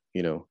gotta,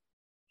 we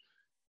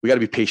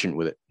gotta be patient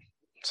with it.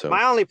 So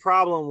my only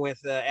problem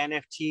with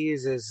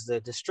NFTs is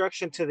the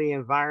destruction to the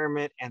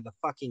environment and the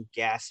fucking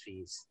gas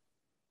fees.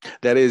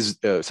 That is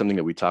something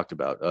that we talked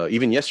about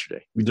even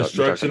yesterday.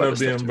 Destruction of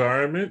the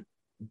environment.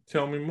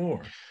 Tell me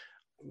more.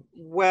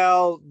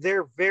 Well,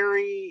 they're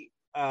very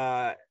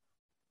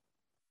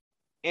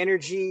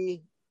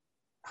energy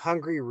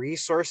hungry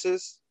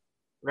resources,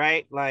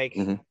 right? Like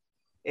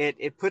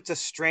it puts a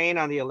strain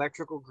on the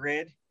electrical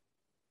grid,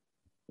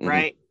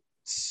 right?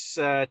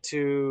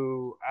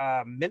 To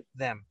mint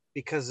them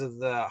because of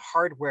the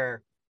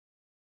hardware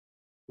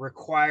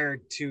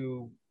required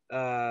to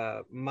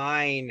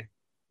mine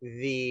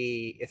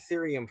the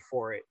Ethereum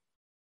for it.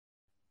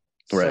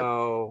 Right.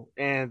 So,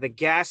 and the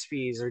gas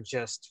fees are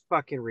just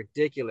fucking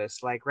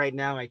ridiculous. Like right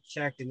now I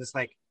checked and it's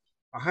like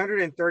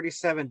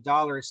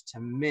 $137 to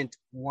mint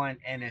one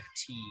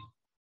NFT.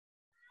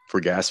 For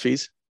gas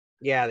fees?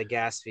 Yeah, the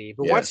gas fee.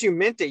 But once you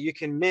mint it, you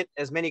can mint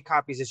as many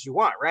copies as you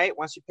want, right?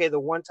 Once you pay the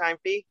one-time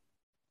fee?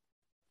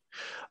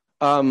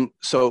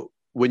 So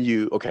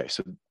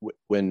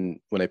when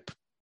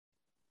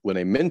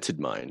I minted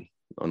mine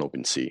on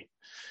OpenSea,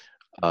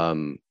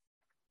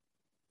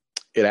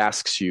 it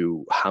asks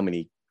you how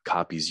many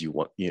copies you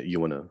want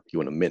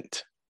to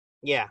mint.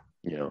 Yeah.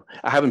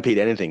 I haven't paid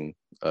anything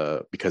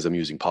because I'm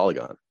using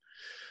Polygon,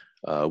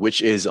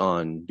 which is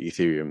on the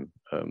Ethereum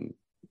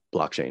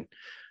blockchain.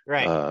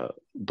 Right.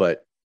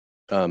 But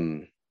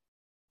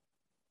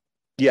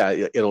yeah,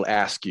 it'll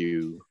ask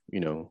you,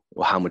 well,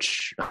 how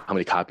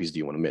many copies do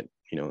you want to mint?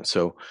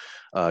 So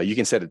you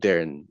can set it there,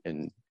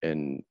 and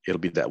it'll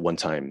be that one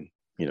time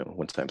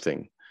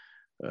thing.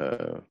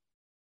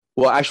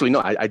 Well, actually,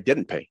 no, I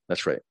didn't pay.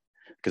 That's right,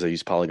 because I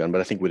use Polygon.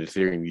 But I think with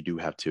Ethereum, you do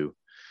have to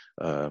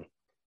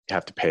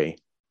pay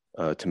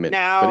to mint.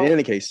 Now, but in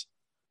any case,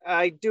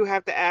 I do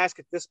have to ask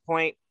at this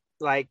point,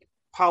 like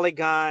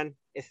Polygon,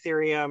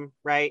 Ethereum,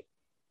 right?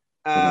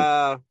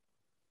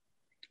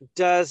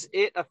 Does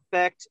it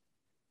affect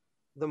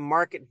the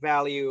market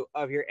value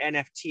of your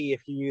NFT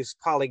if you use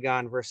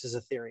Polygon versus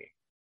Ethereum?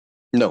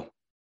 No.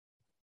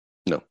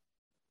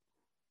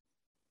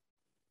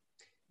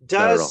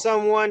 Does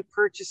someone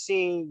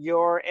purchasing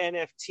your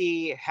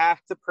NFT have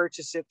to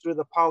purchase it through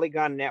the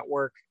Polygon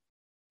network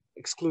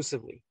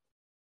exclusively?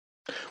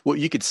 Well,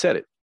 you could set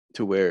it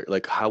to where,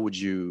 like, how would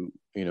you,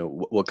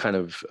 what kind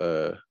of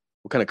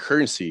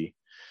currency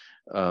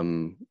are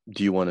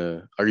you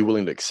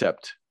willing to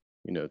accept,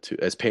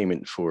 as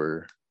payment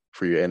for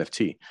your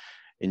NFT?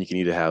 And you can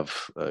either have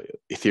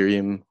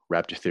Ethereum,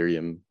 wrapped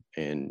Ethereum,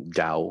 and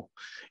DAO.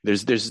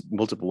 There's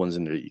multiple ones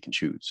in there that you can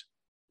choose.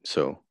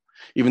 So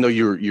even though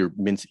you're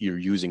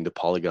using the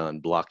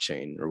Polygon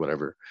blockchain or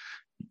whatever,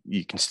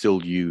 you can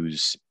still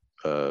use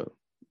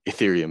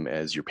Ethereum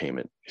as your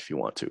payment if you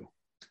want to,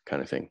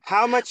 kind of thing.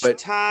 How much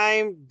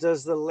time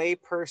does the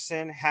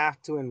layperson have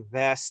to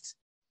invest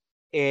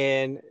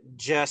in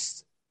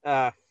just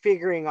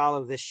figuring all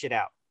of this shit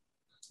out?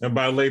 And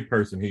by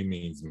layperson, he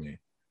means me.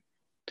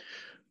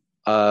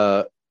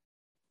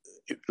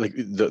 Like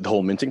the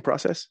whole minting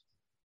process?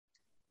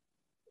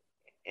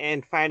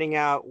 And finding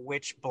out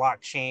which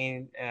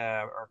blockchain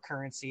or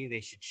currency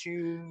they should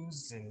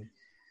choose, and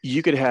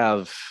you could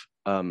have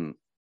a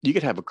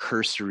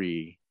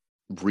cursory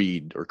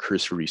read or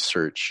cursory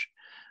search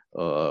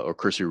or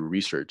cursory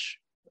research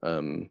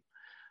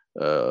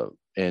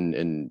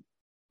and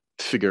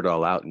figure it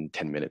all out in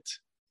 10 minutes.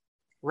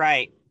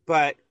 Right.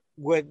 But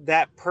would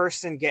that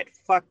person get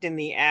fucked in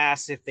the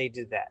ass if they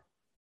did that?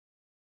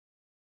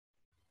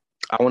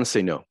 I want to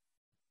say no.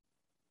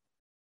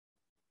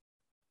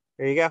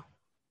 There you go.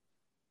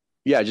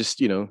 Yeah, just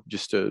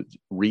to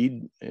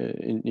read,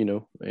 and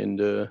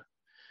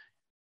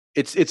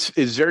it's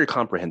very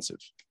comprehensive.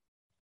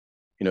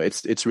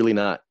 It's really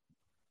not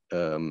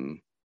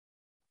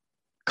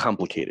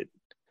complicated.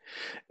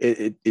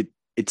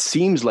 It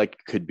seems like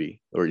it could be,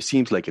 or it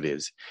seems like it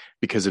is,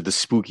 because of the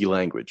spooky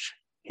language.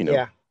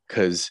 Yeah.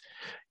 Because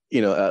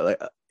like,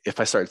 if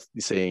I start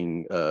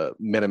saying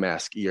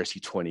MetaMask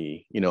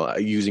ERC20,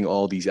 using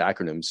all these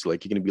acronyms,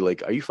 like, you're gonna be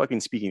like, are you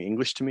fucking speaking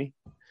English to me?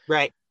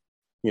 Right.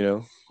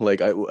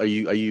 Like, are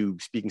you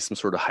speaking some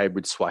sort of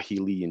hybrid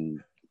Swahili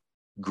and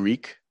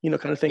Greek,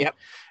 kind of thing? Yep.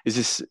 Is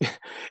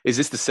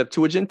this the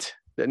Septuagint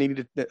that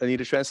I need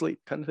to translate,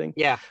 kind of thing?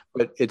 Yeah.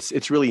 But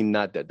it's really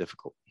not that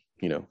difficult.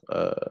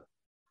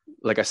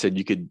 Like I said,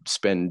 you could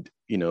spend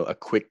a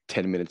quick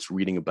 10 minutes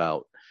reading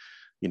about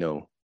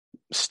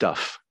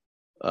stuff,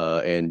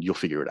 and you'll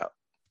figure it out.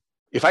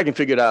 If I can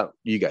figure it out,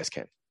 you guys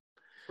can.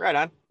 Right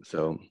on.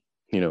 So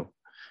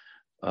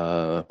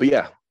but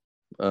yeah,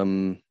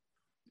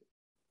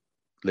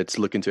 let's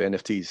look into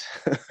NFTs.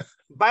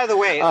 By the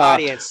way,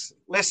 audience,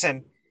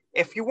 listen,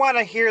 if you want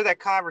to hear that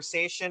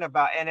conversation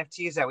about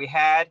NFTs that we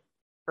had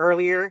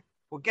earlier,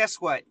 well, guess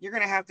what? You're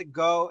going to have to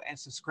go and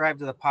subscribe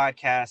to the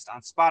podcast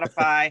on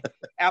Spotify,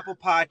 Apple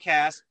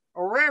Podcasts,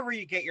 or wherever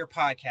you get your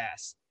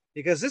podcasts,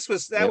 because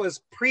that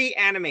was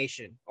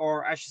pre-animation,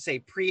 or I should say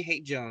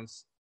pre-Hate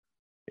Jones.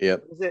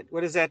 Yep.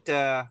 What is that?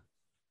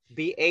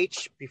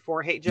 BH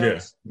before Hate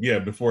Jones? Yeah,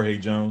 before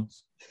Hate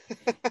Jones.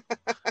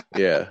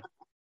 Yeah.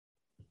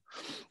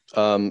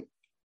 What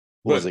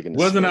was I going to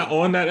say? Wasn't I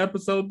on that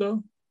episode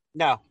though?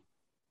 No.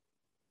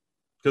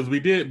 Because we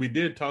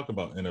did talk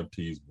about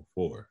NFTs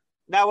before.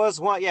 That was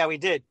one. Yeah, we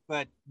did.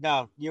 But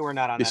no, you were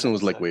not on this that one.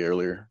 Was episode. like way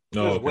earlier. It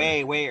was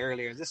way, way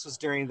earlier. This was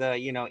during the,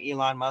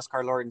 Elon Musk,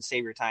 our Lord and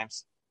Savior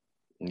times.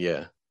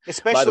 Yeah.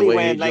 Especially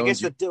when, like,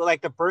 Jones, it's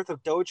the birth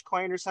of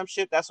Dogecoin or some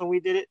shit. That's when we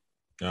did it.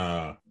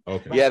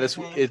 Okay. Yeah,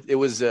 it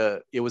was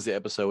the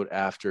episode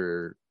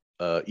after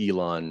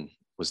Elon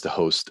was the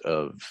host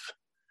of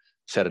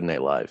Saturday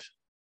Night Live.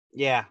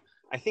 Yeah,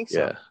 I think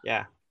so.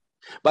 Yeah.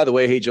 By the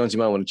way, hey Jones, you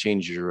might want to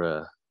change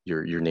your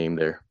name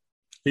there.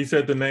 He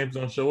said the names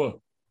don't show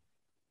up.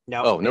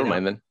 No. Oh, never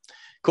mind then.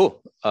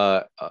 Cool.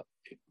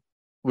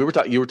 We were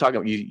talking. You were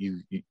talking.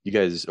 You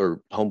guys,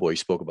 or Homeboy,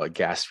 spoke about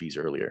gas fees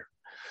earlier.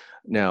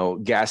 Now,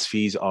 gas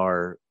fees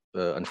are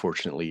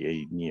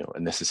unfortunately a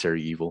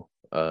necessary evil.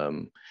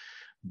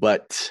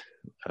 But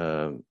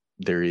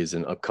there is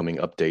an upcoming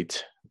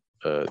update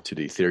to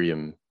the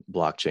Ethereum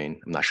blockchain.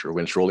 I'm not sure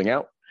when it's rolling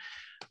out,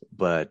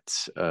 but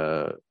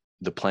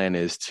the plan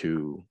is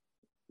to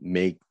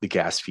make the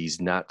gas fees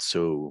not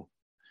so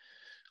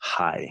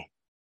high,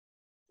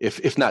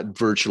 if not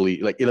virtually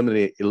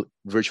eliminate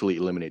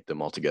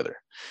them altogether.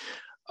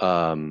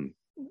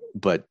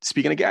 But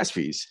speaking of gas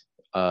fees,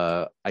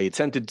 I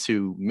attempted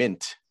to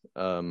mint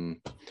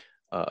an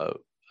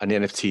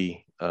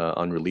NFT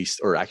on release,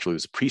 or actually it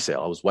was a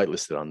pre-sale. I was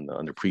whitelisted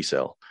under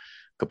pre-sale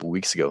a couple of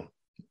weeks ago,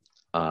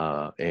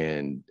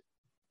 and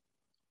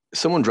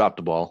someone dropped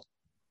the ball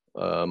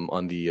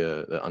on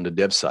the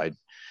dev side,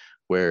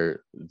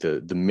 where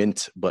the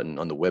mint button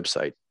on the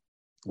website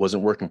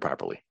wasn't working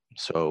properly.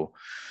 So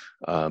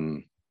I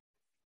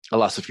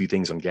lost a few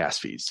things on gas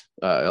fees.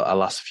 I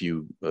lost a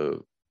few,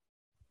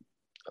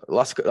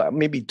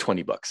 maybe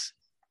 $20,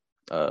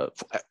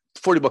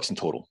 $40 in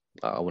total.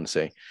 I want to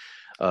say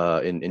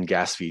in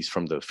gas fees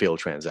from the failed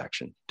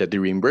transaction that they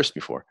reimbursed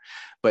me for.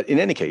 But in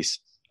any case,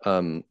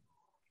 when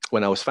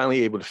I was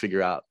finally able to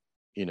figure out,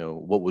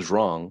 what was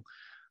wrong,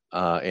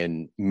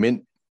 and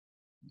mint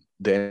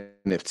the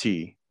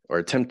NFT, or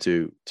attempt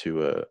to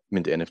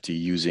mint the NFT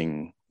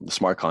using the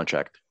smart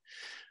contract,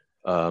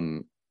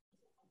 the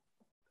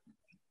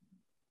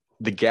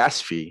gas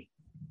fee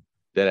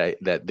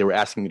that they were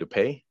asking me to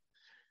pay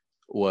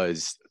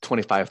was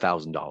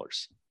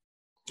 $25,000.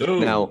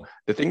 Now,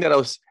 the thing that I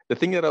was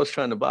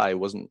trying to buy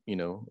wasn't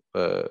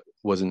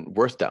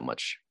worth that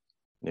much,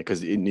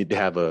 because it need to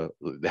have a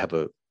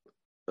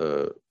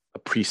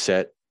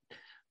preset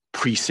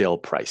pre-sale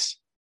price,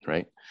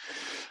 right?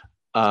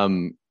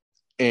 And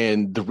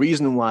the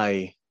reason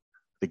why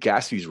the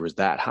gas fees was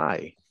that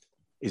high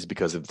is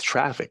because of the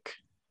traffic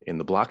in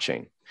the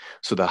blockchain.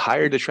 So the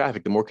higher the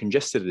traffic, the more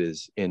congested it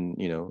is,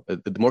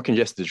 the more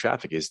congested the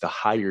traffic is, the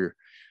higher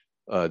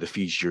the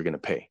fees you're going to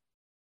pay.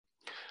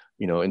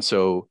 And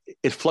so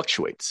it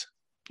fluctuates,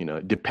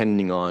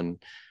 depending on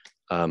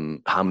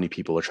how many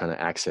people are trying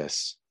to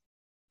access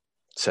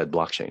said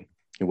blockchain,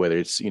 whether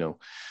it's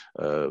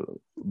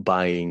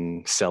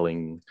buying,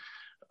 selling,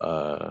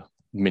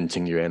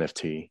 minting your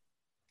NFT,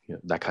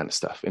 that kind of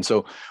stuff. And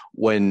so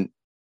when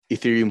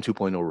Ethereum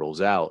 2.0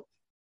 rolls out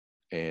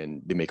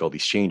and they make all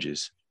these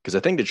changes, because I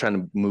think they're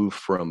trying to move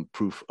from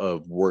proof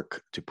of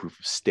work to proof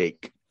of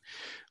stake,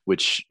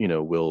 which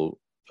will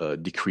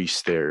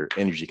decrease their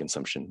energy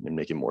consumption and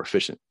make it more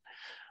efficient.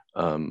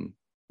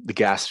 The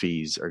gas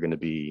fees are going to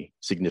be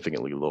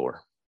significantly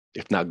lower,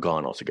 if not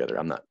gone altogether.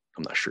 I'm not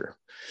sure.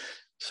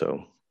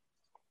 So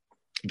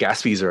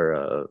gas fees are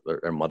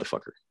a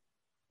motherfucker.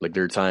 Like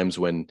there are times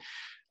when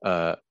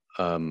I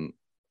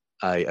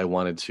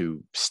wanted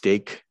to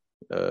stake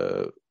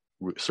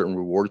certain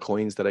reward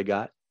coins that I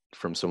got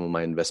from some of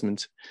my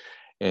investments,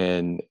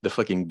 and the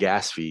fucking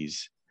gas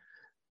fees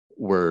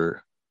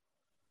were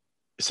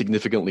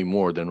significantly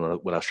more than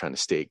what I was trying to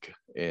stake,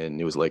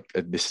 and it was like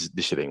this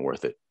shit ain't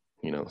worth it,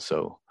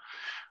 So,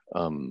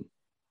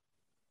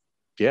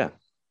 yeah,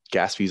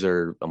 gas fees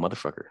are a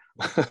motherfucker.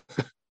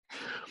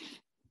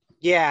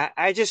 Yeah,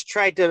 I just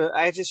tried to,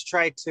 I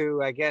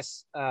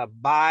guess,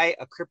 buy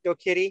a crypto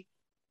kitty,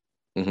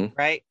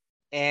 right?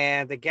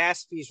 And the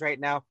gas fees right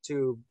now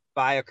to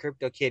buy a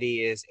crypto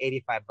kitty is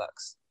 $85.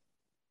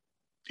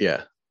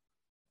 Yeah,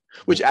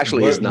 which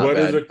actually is not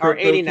bad. Is or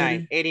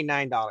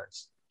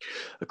 $89.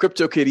 A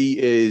crypto kitty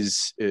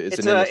is it's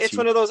an NFT. It's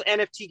one of those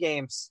NFT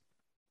games.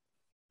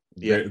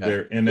 Yeah,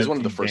 they're NFT it's one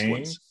of the first games?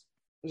 ones.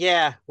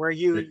 Yeah, where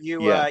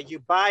you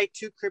buy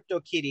 2 crypto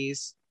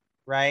kitties,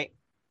 right?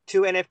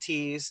 2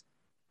 NFTs,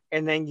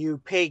 and then you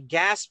pay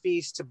gas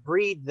fees to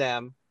breed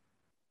them,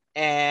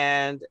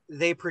 and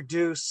they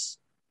produce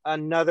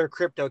another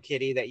crypto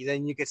kitty that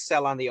then you could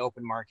sell on the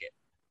open market.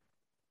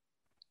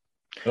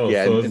 Oh,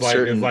 yeah, so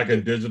it's like a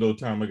digital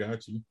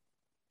Tamagotchi.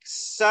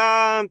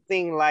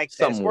 Something like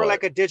that. It's more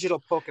like a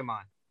digital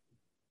Pokemon.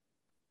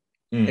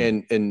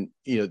 And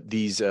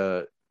these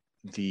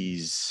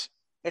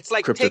it's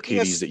like crypto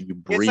kitties that you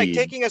breed. It's like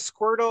taking a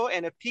Squirtle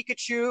and a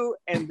Pikachu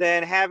and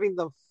then having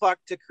them fuck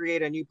to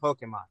create a new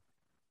Pokemon.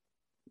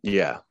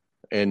 Yeah,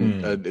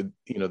 and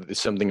there's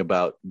something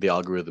about the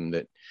algorithm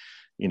that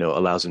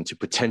allows them to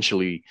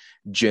potentially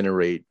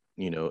generate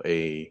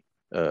a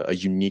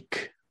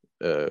unique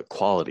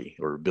quality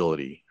or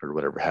ability or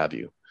whatever have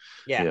you.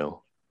 Yeah.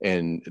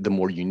 And the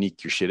more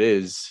unique your shit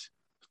is,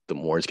 the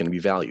more it's going to be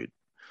valued.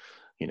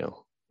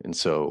 And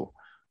so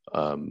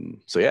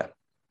yeah,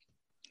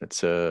 it's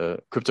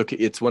crypto.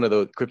 It's one of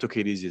the crypto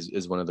kitties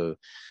is one of the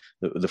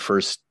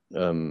first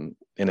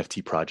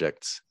NFT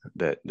projects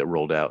that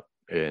rolled out,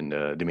 and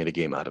they made a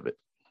game out of it.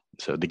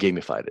 So they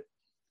gamified it.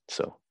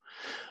 So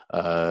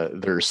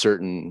there are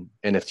certain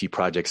NFT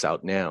projects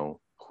out now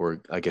who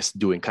are, I guess,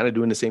 doing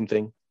the same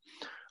thing.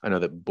 I know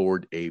that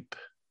Bored Ape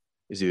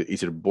is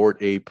either Bored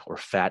Ape or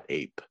Fat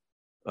Ape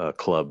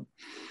Club.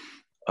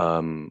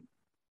 They're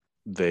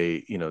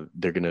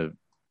gonna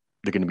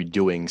be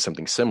doing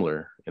something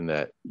similar in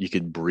that you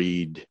could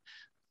breed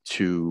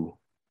 2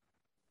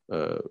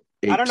 apes.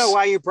 I don't know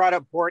why you brought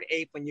up Bored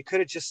Ape when you could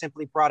have just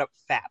simply brought up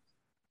FAP.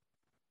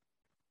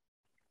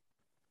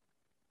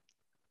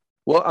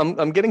 Well,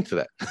 I'm getting to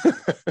that.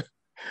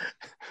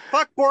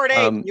 Fuck Bored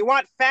Ape. You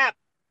want FAP?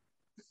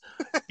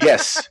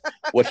 Yes,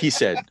 what he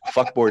said.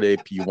 Fuck Bored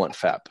Ape. You want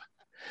FAP.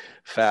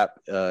 FAP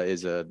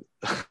is a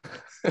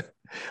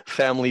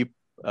family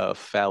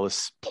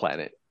phallus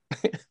planet.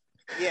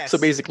 Yes. So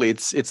basically,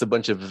 it's a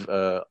bunch of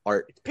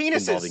art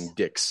penises involving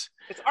dicks.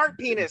 It's art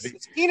penis.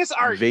 It's penis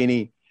art.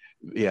 Veiny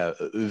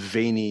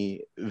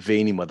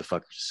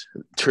motherfuckers.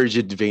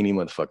 Turgid, veiny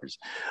motherfuckers.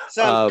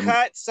 Some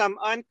cut, some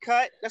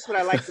uncut. That's what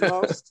I like the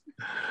most.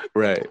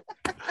 Right.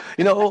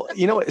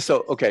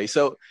 So okay,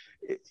 so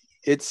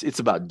it's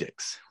about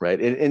dicks,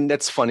 right? And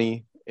that's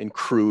funny and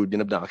crude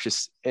and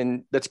obnoxious,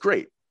 and that's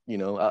great.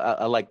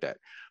 I like that.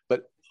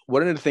 But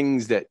one of the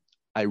things that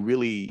I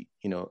really,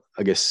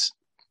 I guess,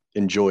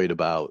 enjoyed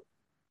about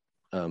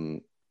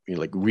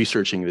like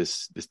researching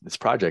this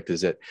project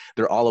is that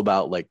they're all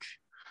about like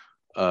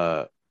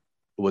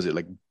was it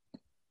like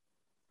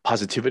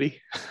positivity?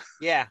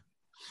 Yeah.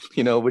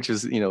 Which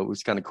is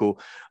was kind of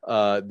cool.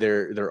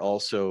 They're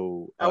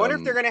also I wonder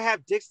if they're gonna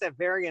have dicks that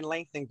vary in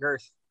length and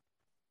girth.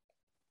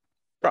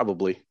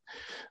 Probably.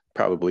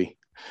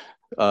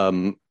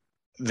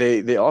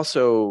 They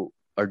also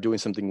are doing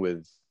something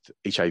with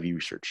HIV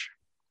research.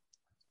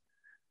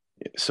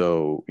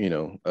 So,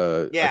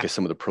 I guess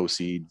some of the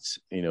proceeds,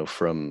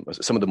 from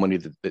some of the money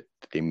that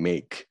they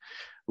make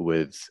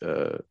with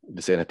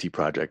this NFT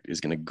project is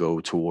going to go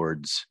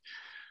towards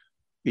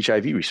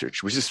HIV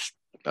research, which is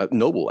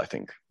noble, I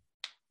think.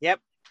 Yep.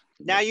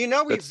 Now,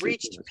 we've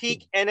reached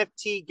peak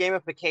NFT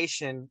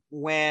gamification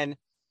when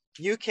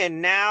you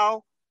can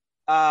now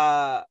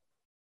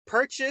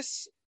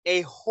purchase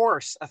a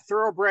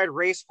thoroughbred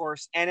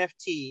racehorse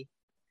NFT,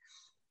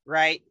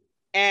 right?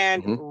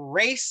 And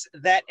race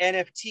that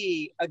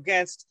NFT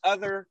against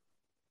other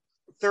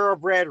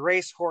thoroughbred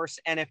racehorse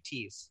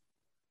NFTs.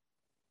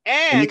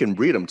 And you can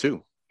breed them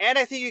too. And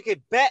I think you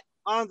could bet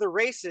on the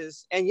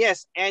races. And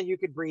yes, and you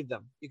could breed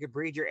them. You could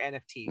breed your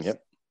NFTs.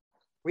 Yep.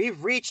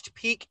 We've reached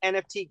peak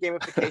NFT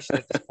gamification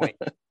at this point.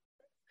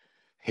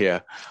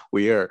 Yeah,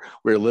 we're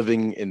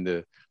living in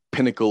the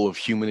pinnacle of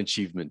human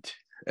achievement,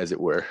 as it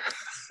were.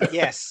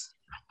 Yes.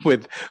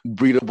 With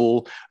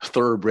breedable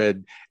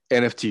thoroughbred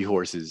NFT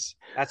horses.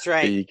 That's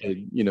right. That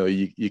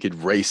you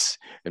could race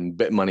and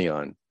bet money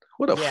on.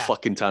 What a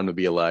fucking time to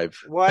be alive.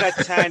 What a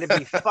time to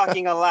be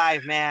fucking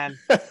alive, man.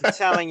 I'm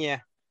telling you.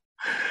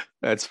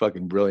 That's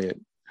fucking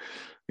brilliant.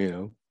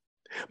 But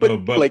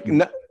like,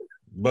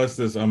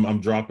 Bustus,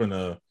 I'm dropping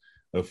a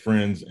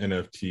friend's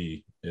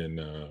NFT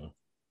in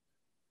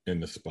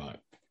the spot.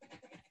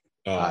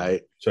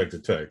 Check the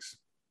text.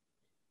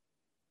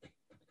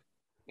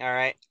 All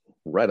right.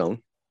 Right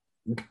on.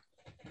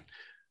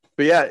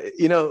 But yeah,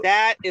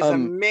 that is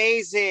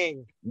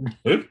amazing.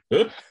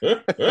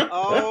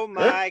 Oh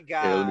my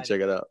god! Here, let me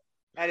check it out.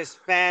 That is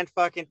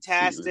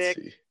fan-fucking-tastic.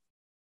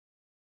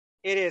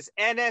 It is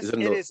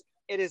NSW.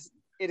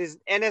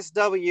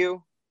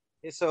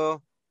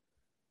 So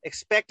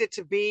expect it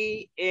to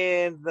be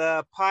in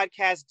the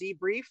podcast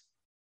debrief.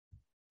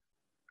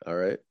 All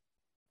right.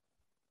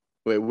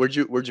 Wait, where'd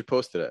you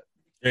post it at?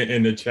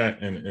 In the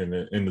chat,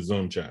 in the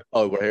Zoom chat.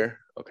 Oh, right here.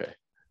 Okay.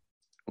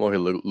 I'm over here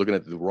looking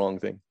at the wrong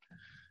thing.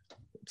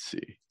 Let's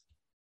see.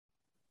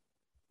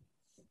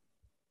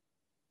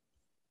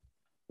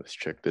 Let's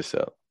check this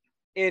out.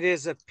 It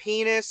is a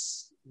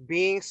penis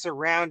being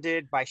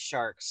surrounded by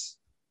sharks.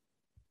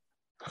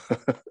 I'm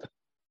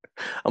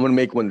gonna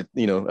make one.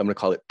 I'm gonna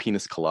call it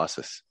Penis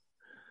Colossus.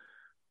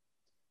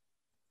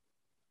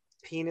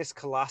 Penis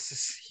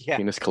Colossus. Yeah.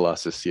 Penis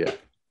Colossus. Yeah.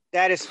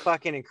 That is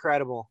fucking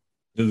incredible.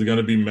 Is it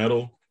gonna be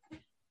metal?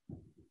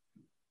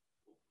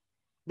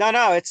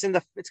 No. It's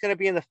gonna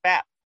be in the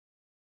FAP.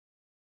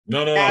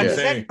 No. Now, I'm does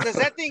saying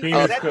that thing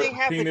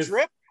have the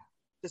drip?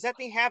 Does that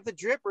thing have the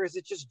drip, or is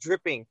it just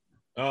dripping?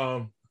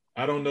 I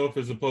don't know if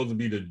it's supposed to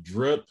be the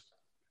drip,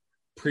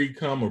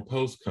 pre-cum or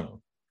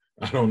post-cum.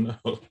 I don't know.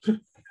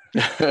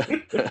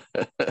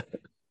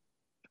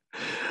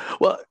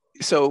 Well,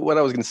 so what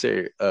I was going to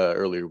say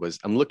earlier was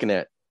I'm looking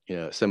at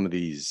some of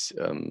these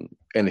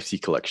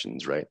NFT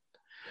collections, right?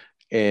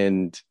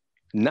 And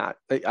I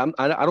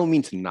don't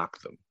mean to knock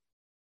them,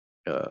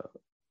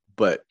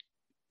 but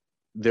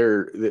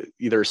there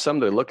are some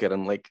that I look at.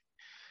 I'm like,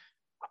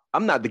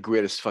 I'm not the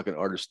greatest fucking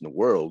artist in the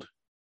world,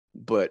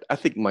 but I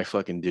think my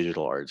fucking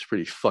digital art is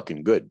pretty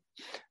fucking good.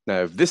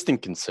 Now, if this thing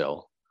can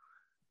sell,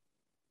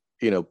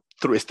 through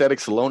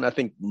aesthetics alone, I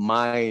think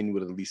mine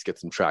would at least get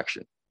some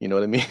traction. You know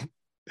what I mean?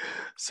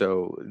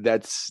 So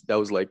that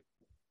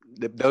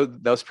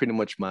was pretty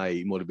much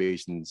my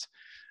motivations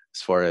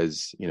as far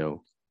as,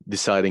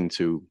 deciding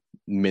to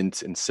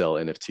mint and sell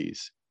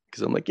NFTs.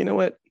 Because I'm like, you know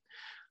what?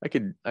 I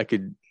could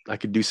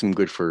do some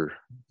good for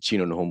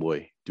Chino and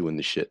Homeboy doing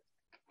this shit.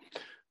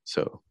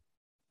 So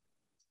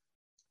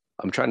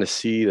I'm trying to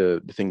see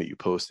the thing that you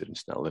posted.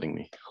 It's not letting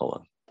me. Hold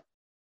on.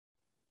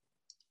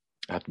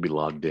 I have to be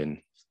logged in.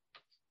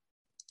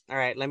 All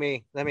right, let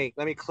me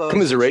close.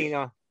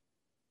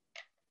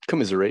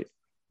 Commiserate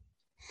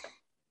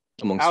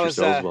amongst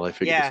yourselves while I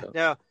figure this out.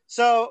 No.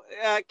 So,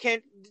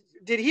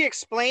 did he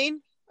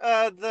explain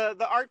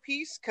the art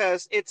piece?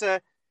 Because it's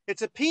a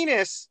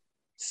penis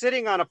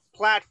sitting on a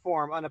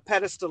platform on a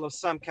pedestal of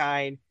some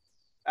kind,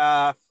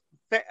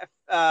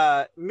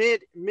 mid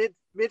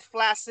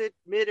flaccid,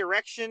 mid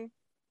erection,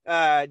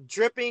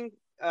 dripping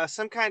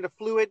some kind of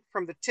fluid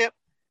from the tip,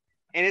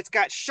 and it's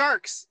got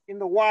sharks in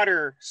the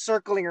water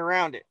circling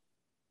around it.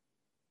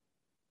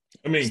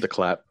 I mean, it's the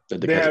clap.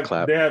 They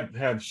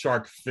have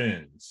shark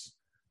fins,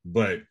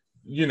 but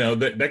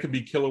that could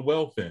be killer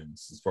whale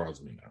fins, as far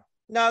as we know.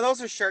 No,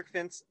 those are shark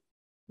fins.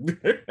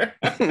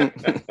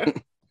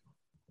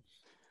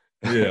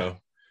 Yeah,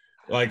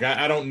 like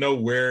I don't know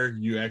where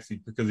you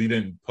actually, because he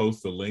didn't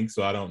post the link,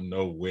 so I don't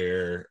know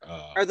where.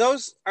 Are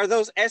those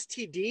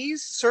STDs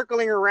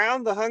circling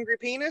around the hungry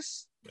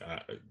penis?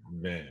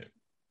 Man.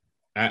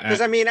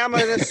 Because I'm going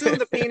to assume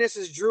the penis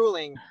is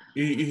drooling.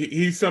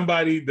 He's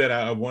somebody that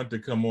I want to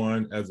come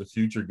on as a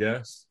future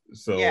guest.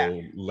 So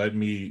let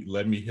me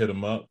hit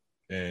him up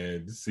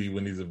and see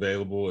when he's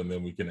available, and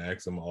then we can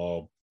ask him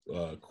all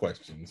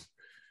questions.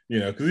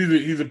 Because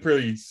he's a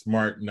pretty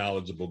smart,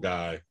 knowledgeable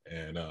guy,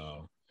 and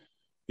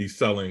he's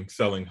selling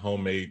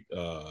homemade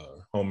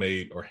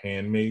or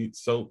handmade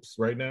soaps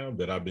right now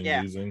that I've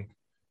been using.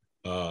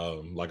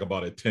 Like I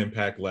bought a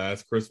 10-pack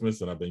last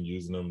Christmas, and I've been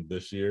using them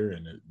this year,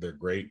 and they're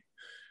great.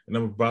 And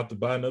I'm about to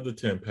buy another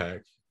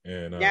 10-pack.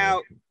 And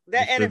now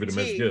that distribute them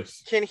as NFT,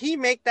 gifts. Can he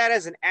make that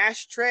as an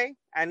ashtray?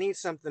 I need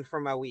something for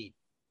my weed.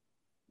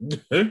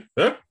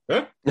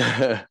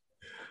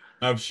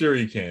 I'm sure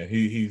he can.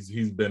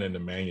 He's been in the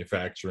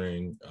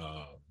manufacturing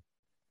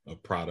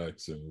of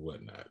products and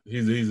whatnot.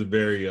 He's a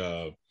very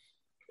what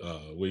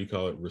do you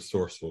call it,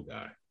 resourceful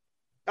guy.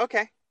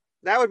 Okay,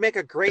 that would make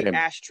a great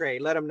ashtray.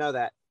 Let him know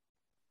that.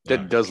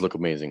 That does look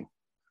amazing.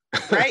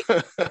 Right?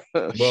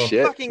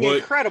 Fucking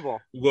incredible.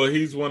 Well,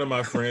 he's one of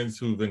my friends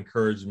who've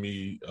encouraged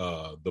me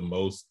the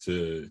most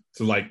to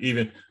like,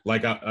 even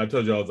like I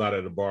told you I was out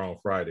at a bar on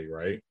Friday,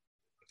 right?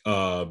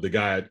 The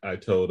guy I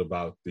told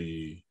about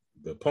the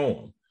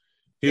poem,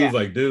 he was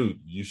like, dude,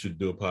 you should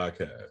do a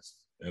podcast.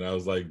 And I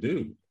was like,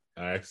 dude,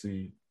 I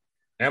actually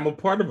am a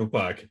part of a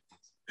podcast.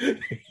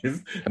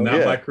 It's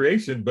not my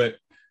creation, but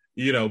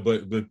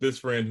but this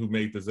friend who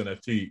made this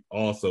NFT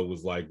also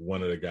was like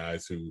one of the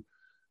guys who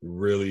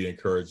really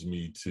encouraged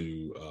me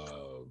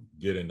to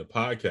get into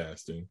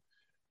podcasting.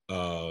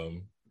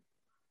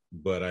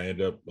 But I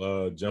end up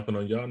jumping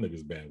on y'all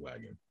niggas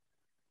bandwagon.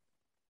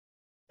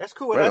 That's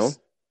cool with us.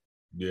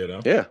 You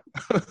know? Yeah.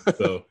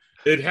 So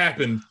it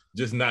happened,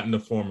 just not in the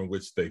form in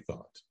which they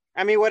thought.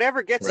 I mean,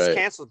 whatever gets us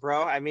canceled,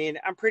 bro. I mean,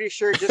 I'm pretty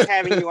sure just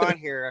having you on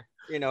here,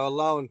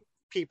 alone,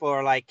 people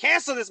are like,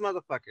 cancel this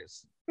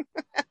motherfuckers.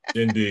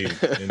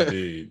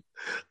 Indeed.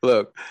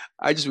 Look,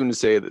 I just want to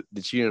say that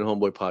the Cheating and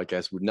Homeboy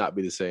podcast would not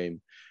be the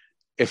same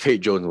if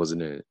H8 Jones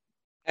wasn't in it.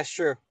 That's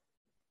true.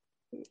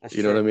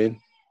 You know what I mean?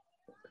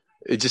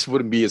 It just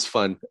wouldn't be as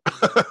fun.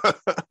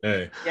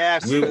 Hey, yeah,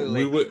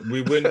 absolutely.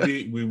 We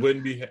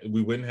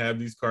wouldn't have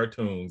these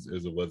cartoons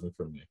if it wasn't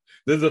for me.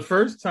 This is the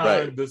first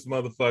time this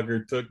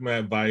motherfucker took my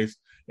advice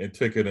and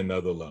took it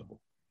another level.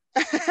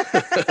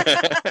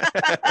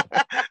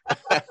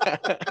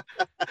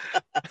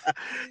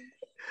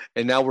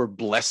 And now we're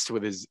blessed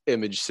with his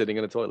image sitting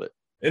in a toilet.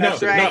 And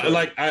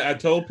like I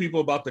told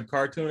people about the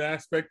cartoon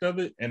aspect of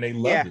it, and they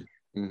loved it.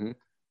 Mm-hmm.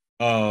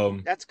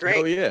 That's great.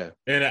 Oh yeah.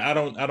 And I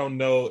don't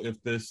know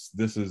if this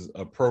is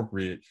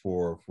appropriate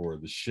for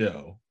the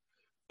show.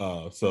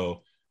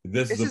 So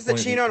this is the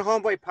Chino and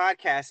Homeboy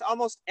podcast.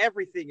 Almost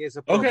everything is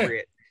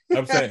appropriate. Okay.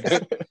 I'm saying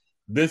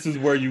this is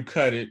where you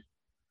cut it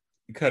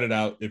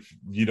out if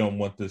you don't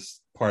want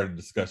this part of the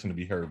discussion to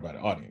be heard by the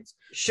audience.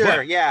 Sure.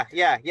 But, yeah.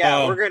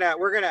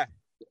 We're gonna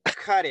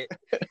cut it.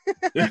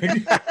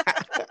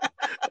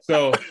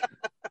 So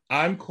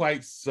I'm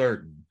quite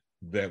certain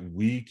that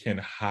we can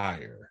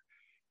hire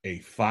a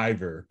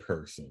Fiverr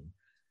person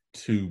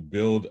to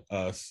build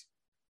us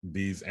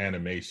these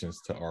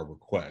animations to our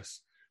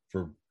requests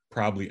for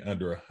probably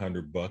under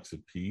 $100 a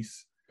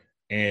piece,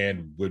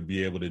 and would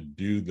be able to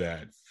do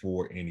that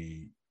for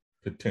any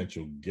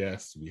potential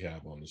guests we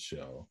have on the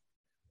show,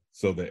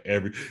 so that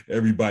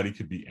everybody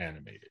could be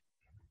animated.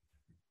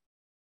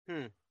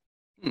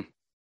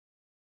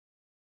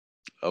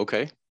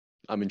 Okay,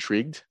 I'm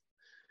intrigued.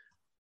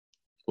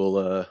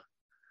 We'll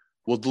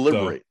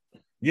deliberate.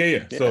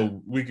 Yeah.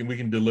 So we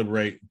can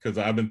deliberate, because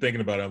I've been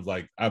thinking about it. I was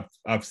like,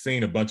 I've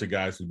seen a bunch of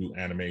guys who do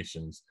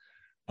animations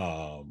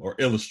or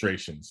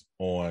illustrations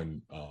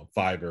on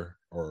Fiverr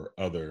or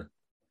other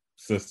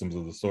systems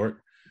of the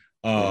sort.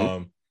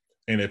 And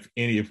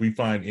if we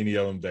find any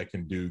of them that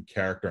can do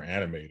character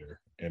animator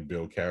and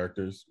build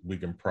characters, we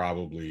can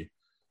probably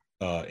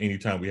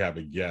anytime we have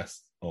a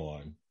guest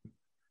on,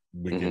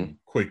 we can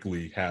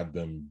quickly have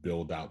them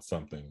build out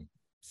something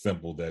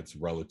simple that's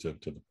relative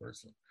to the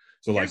person.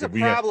 So here's a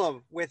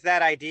problem with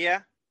that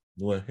idea.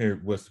 What's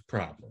the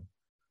problem?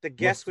 The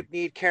guest would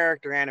need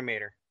character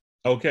animator.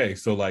 Okay,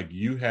 so like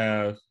you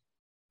have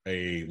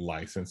a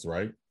license,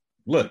 right?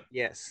 Look.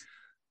 Yes.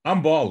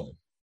 I'm balling.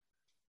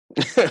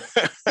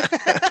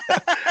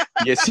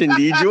 Yes,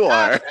 indeed you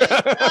are.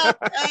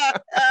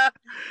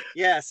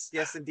 Yes,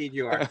 indeed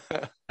you are.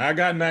 I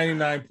got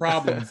 99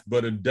 problems,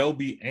 but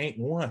Adobe ain't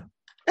one.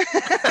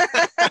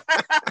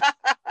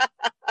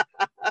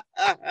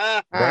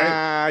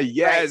 Right?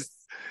 Yes.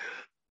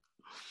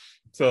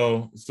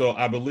 Right. So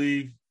I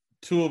believe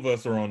two of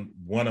us are on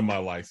one of my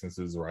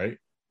licenses, right?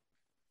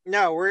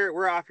 No,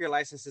 we're off your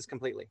licenses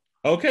completely.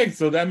 Okay,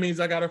 so that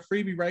means I got a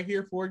freebie right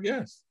here for a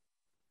guest.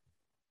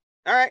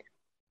 All right.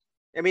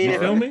 I mean,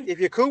 if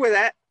you're cool with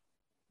that.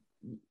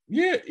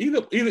 Yeah,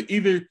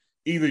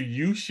 either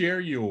you share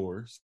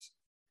yours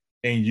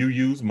and you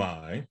use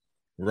mine,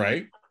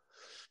 right?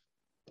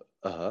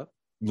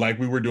 Like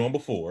we were doing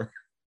before.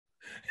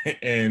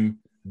 And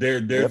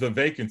there's a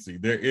vacancy.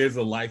 There is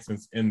a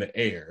license in the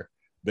air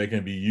that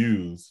can be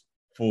used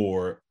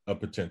for a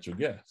potential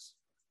guest.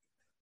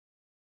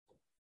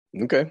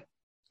 Okay.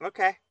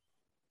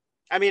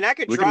 I mean, I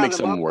could we draw can make them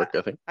some up. work,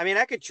 I think. I mean,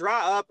 I could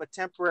draw up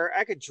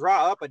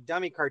a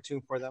dummy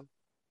cartoon for them.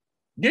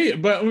 Yeah,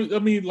 but I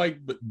mean, like,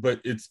 but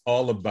it's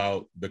all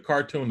about, the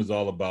cartoon is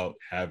all about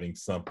having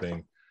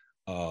something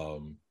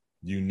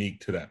unique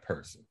to that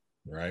person,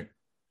 right?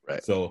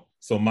 Right. So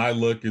my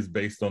look is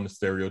based on the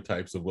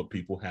stereotypes of what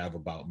people have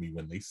about me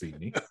when they see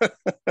me.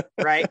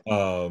 Right.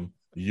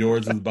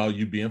 Yours is about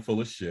you being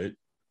full of shit.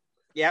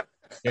 Yep.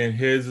 And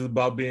his is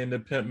about being the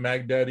pimp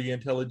Mac Daddy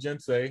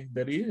intelligence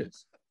that he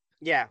is.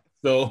 Yeah.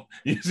 So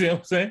you see what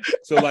I'm saying?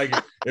 So like,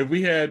 if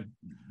we had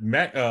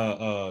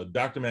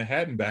Dr.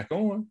 Manhattan back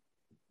on,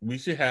 we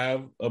should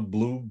have a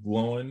blue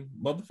glowing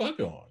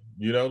motherfucker on.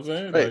 You know what I'm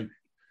saying? Right. Like,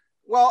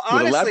 well,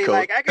 honestly,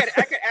 like I could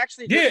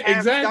actually just have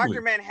exactly.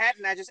 Dr.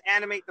 Manhattan. I just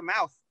animate the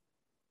mouth.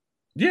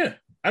 Yeah,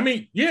 I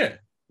mean, yeah,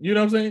 you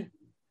know what I'm saying?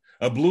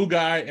 A blue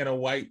guy in a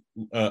white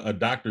a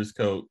doctor's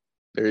coat.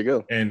 There you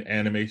go. And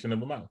animation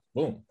of a mouth.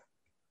 Boom.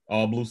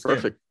 All blue skin.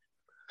 Perfect.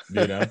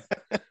 You know,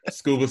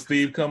 Scuba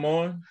Steve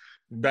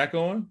back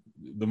on.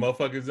 The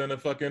motherfucker's in a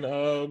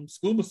fucking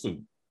scuba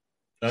suit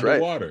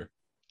underwater. Right.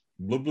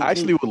 Blue, I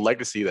actually would like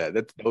to see that.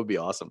 That would be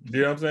awesome.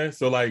 You know what I'm saying?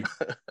 So like,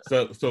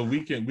 so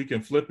we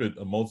can flip it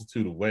a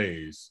multitude of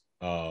ways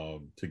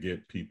to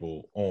get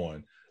people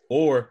on,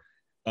 or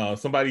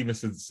somebody even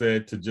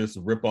said to just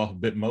rip off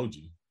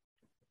Bitmoji.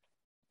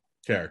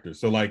 characters.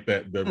 So like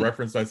the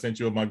reference I sent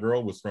you of my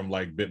girl was from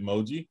like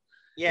Bitmoji.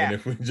 Yeah. And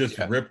if we just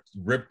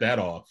ripped that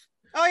off.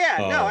 Oh yeah,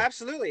 no,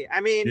 absolutely.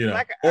 I mean, you know,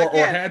 like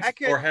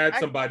had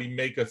somebody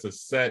make us a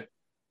set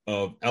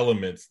of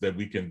elements that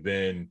we can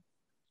then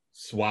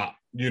swap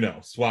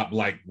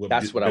like what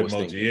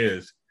Bitmoji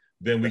is.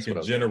 Then we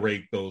can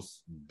generate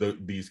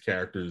these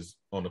characters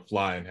on the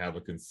fly and have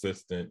a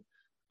consistent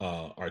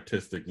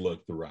artistic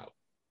look throughout.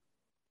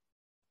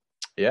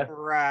 Yeah,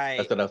 right.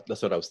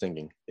 That's what I was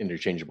thinking.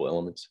 Interchangeable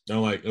elements. Now,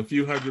 like a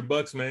few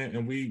 $100, man,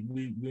 and we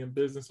in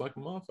business like a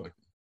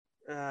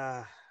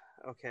motherfucker.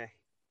 Okay.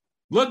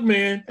 Look,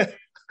 man.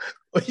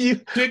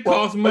 Shit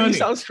costs money. You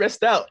sound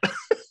stressed out.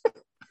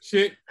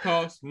 Shit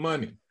costs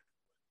money.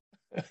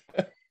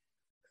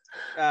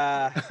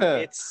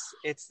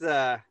 It's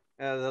the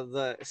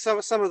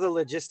some of the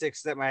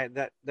logistics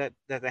that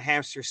the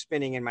hamster's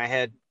spinning in my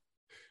head.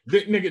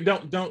 Nigga,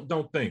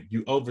 don't think.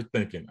 You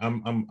overthinking.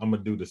 I'm gonna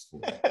do this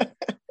for you.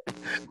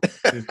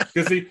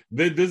 Because see,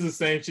 this is the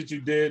same shit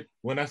you did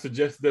when I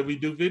suggested that we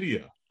do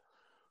video.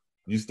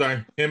 You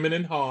start hemming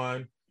and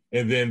hawing,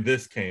 and then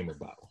this came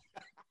about.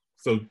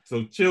 So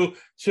chill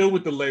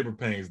with the labor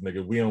pains,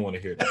 nigga. We don't want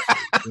to hear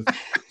that.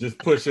 Just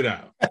push it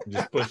out.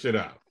 Just push it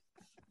out.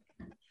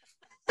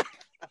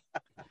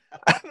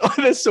 Oh,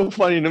 that's so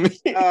funny to me.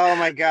 Oh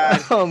my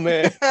god. Oh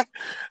man.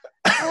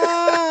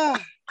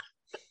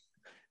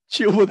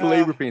 Chill with the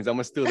labor pains. I'm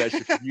gonna steal that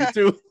shit from you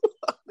too.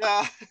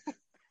 Because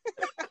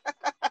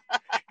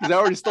I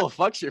already stole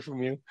fuck shit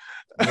from you.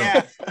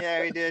 Yeah,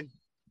 we did.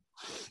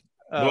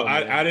 Well,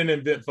 I didn't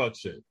invent fuck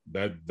shit.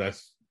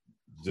 That's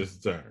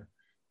just a term.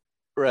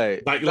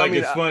 Right. Like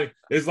it's funny.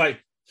 It's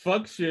like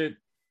fuck shit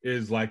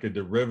is like a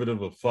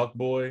derivative of fuck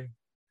boy.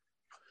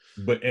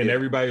 But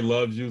everybody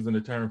loves using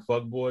the term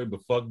fuck boy,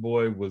 but fuck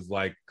boy was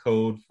like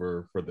code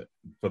for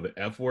the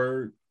F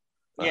word.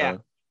 Yeah.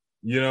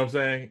 You know what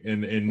I'm saying?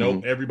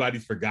 And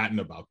everybody's forgotten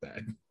about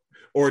that.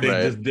 Or they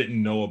just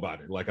didn't know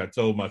about it. Like I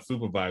told my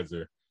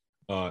supervisor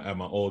at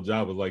my old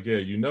job, was like, yeah,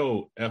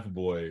 F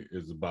boy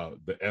is about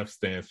the F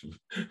stands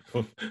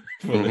for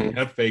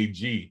the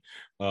FAG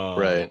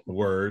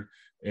word.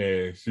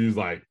 And she was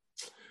like,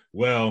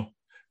 well,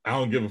 I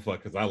don't give a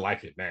fuck because I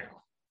like it now.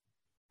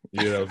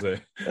 You know what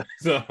I'm saying?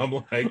 So I'm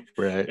like,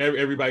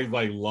 everybody's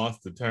like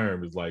lost the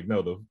term. It's like,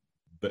 no,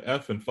 the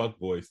F and fuck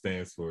boy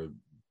stands for,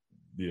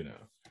 the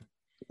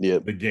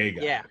gay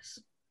guys.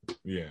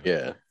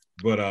 Yeah.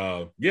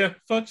 But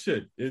fuck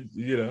shit.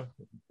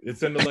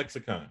 It's in the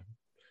lexicon.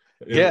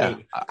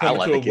 Come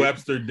to a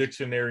Webster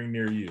dictionary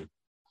near you.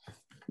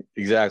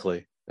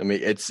 Exactly. I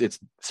mean, it's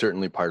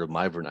certainly part of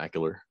my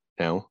vernacular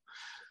now.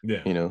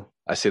 Yeah.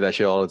 I say that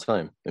shit all the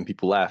time, and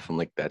people laugh. I'm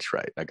like, that's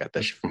right. I got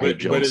that shit from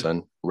H8JNZ,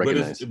 son.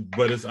 Recognize.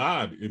 But it's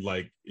odd.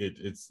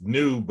 It's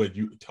new, but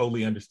you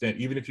totally understand.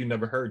 Even if you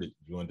never heard it,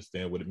 you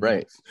understand what it means.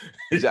 Right.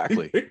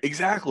 Exactly.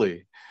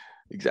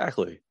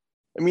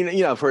 I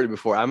mean, I've heard it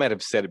before. I might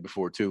have said it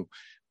before too,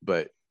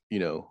 but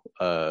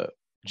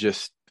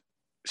just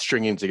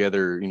stringing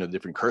together,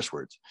 different curse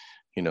words.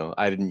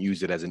 I didn't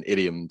use it as an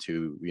idiom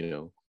to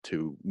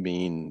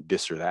mean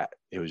this or that.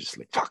 It was just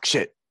like fuck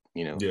shit.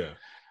 Yeah.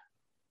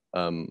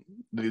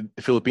 The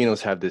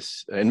Filipinos have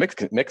this, and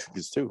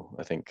Mexicans too.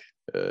 I think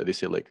they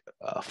say like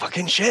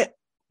fucking shit.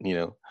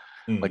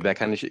 Like that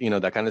kind of shit.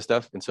 That kind of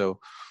stuff. And so,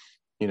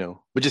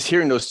 but just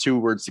hearing those two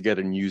words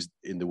together and used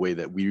in the way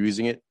that we're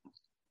using it,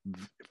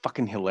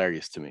 fucking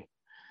hilarious to me.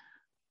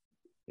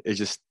 It's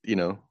just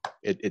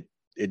it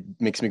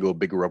makes me go a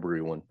big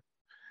rubbery one.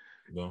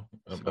 No,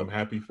 I'm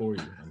happy for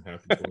you.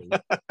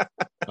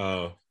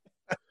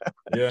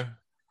 Yeah.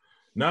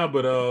 No,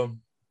 but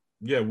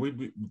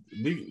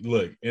we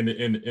look in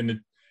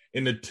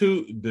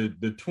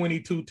the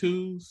 22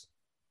 twos.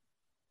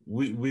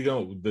 We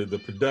go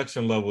the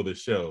production level of the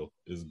show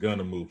is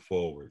gonna move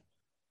forward.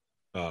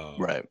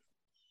 Right.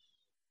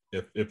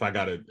 If I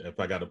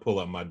gotta pull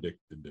up my dick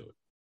to do it.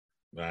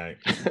 Right.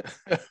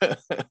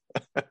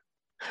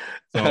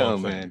 That's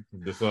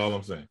all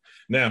I'm saying.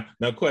 Now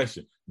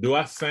question.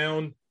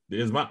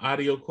 Is my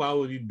audio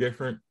quality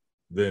different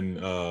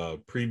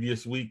than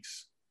previous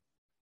weeks?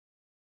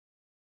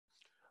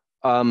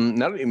 Now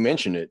that you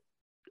mention it,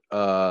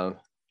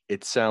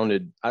 it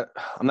sounded, I'm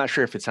not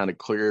sure if it sounded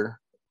clear.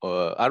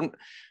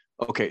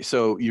 Okay,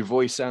 so your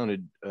voice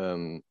sounded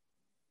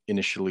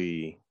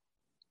initially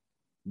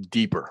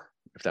deeper,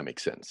 if that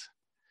makes sense.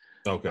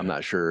 Okay. I'm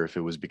not sure if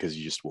it was because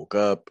you just woke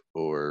up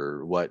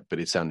or what,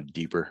 but it sounded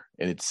deeper,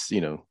 and it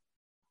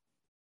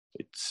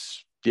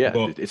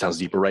sounds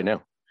deeper right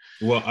now.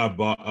 Well, I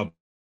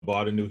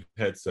bought a new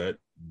headset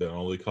that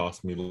only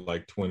cost me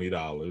like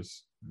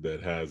 $20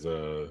 that has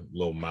a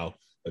little mouth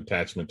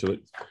attachment to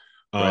it.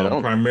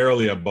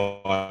 Primarily, I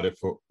bought it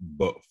for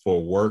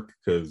work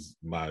because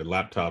my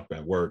laptop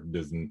at work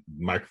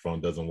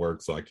microphone doesn't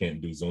work, so I can't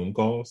do Zoom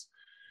calls.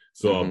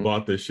 So I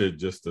bought this shit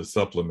just to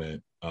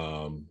supplement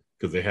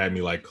because they had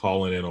me like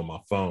calling in on my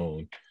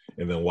phone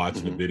and then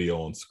watching the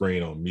video on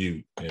screen on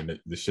mute, and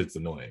the shit's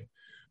annoying.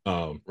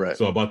 So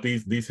I bought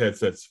these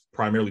headsets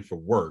primarily for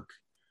work,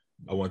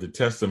 I wanted to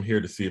test them here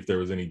to see if there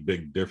was any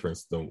big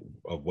difference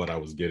of what I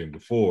was getting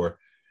before.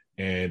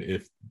 And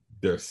if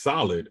they're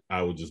solid,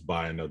 I would just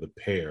buy another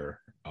pair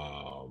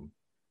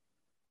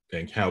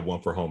and have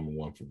one for home and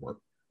one for work.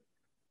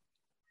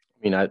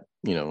 I mean, I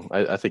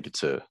think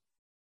it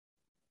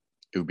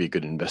would be a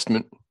good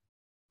investment.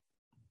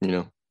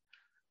 I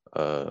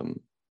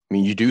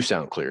mean, you do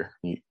sound clear.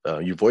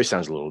 Your voice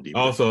sounds a little deeper.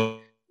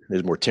 Also,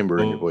 there's more timbre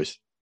in your voice.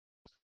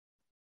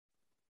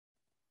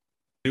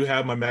 I do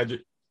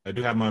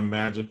have my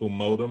magical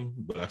modem,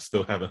 but I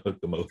still haven't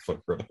hooked the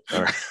motherfucker up.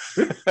 All right.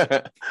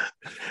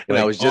 And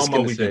I was just all my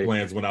going to weekend say,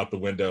 plans went out the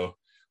window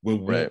with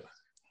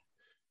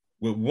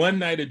one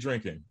night of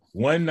drinking,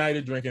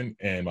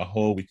 and my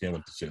whole weekend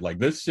went to shit. Like,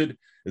 this shit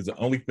is the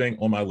only thing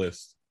on my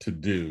list to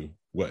do.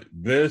 What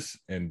this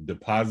and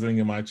depositing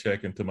in my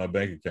check into my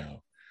bank account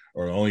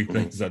are the only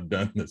things I've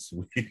done this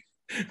week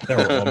that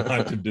were on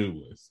my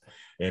to-do list.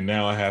 And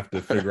now I have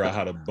to figure out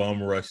how to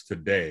bum rush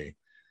today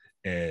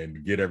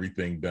and get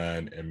everything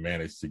done and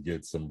manage to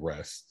get some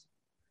rest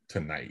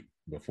tonight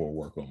before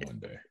work on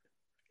Monday.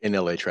 In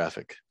LA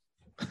traffic.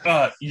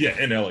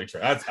 In LA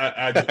traffic.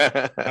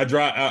 I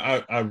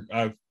drive.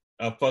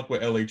 I fuck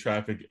with LA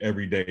traffic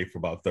every day for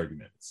about 30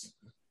 minutes.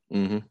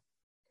 Mm-hmm.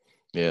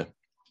 Yeah.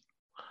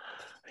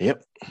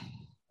 Yep.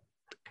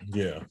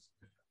 Yeah.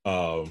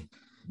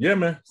 Yeah,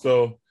 man.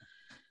 So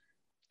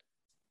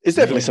it's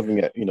definitely something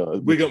that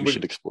we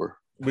should explore.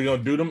 We're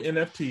gonna do them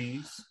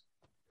NFTs.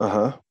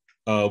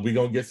 We're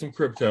gonna get some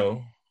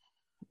crypto.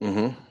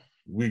 Mm-hmm.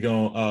 We're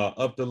gonna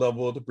up the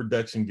level of the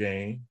production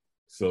game.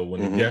 So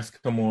when the guests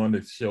come on,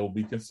 the show will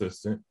be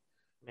consistent.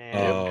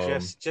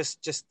 Man,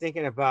 just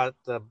thinking about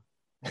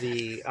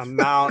the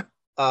amount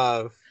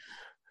of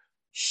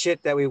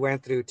shit that we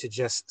went through to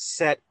just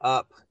set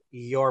up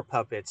your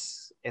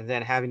puppets and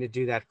then having to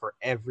do that for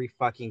every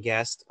fucking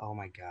guest. Oh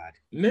my God.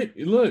 Nick,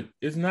 look,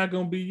 it's not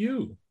gonna be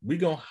you. We're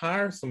gonna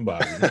hire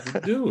somebody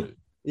to do it.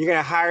 You're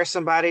gonna hire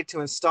somebody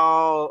to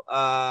install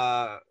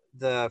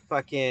the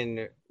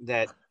fucking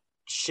that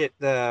shit,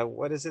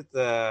 what is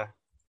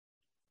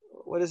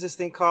this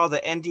thing called? The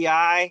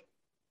NDI.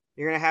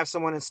 You're gonna have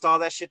someone install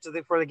that shit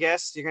for the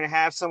guests. You're gonna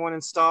have someone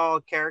install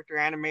a character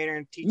animator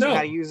and teach you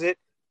how to use it.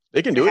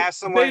 They can do it.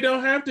 They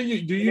don't have to.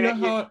 You're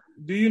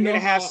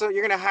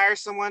gonna hire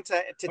someone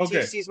to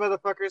teach these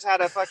motherfuckers how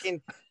to fucking,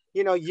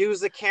 use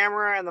the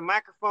camera and the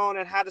microphone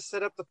and how to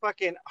set up the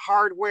fucking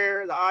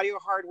hardware, the audio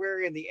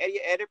hardware, and the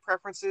edit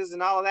preferences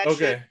and all of that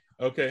shit.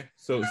 Okay.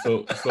 So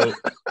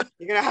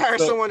you're gonna hire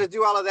someone to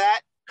do all of that.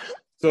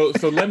 So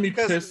let me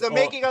piss the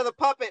making of the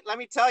puppet. Let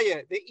me tell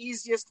you, the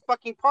easiest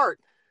fucking part.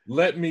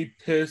 Let me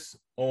piss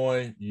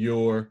on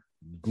your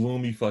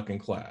gloomy fucking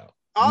cloud.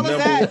 All of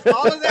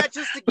that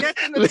just to get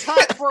them to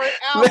talk for an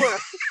hour.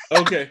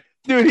 Okay.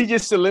 Dude, he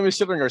just said, let me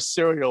shit on your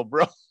cereal,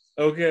 bro.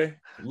 Okay.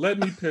 Let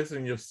me piss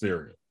in your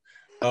cereal.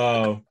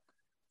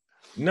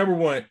 Number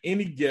one,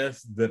 any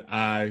guest that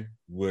I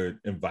would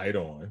invite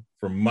on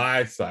from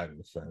my side of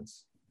the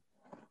fence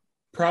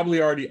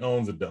probably already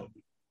owns Adobe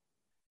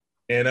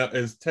and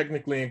is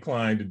technically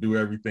inclined to do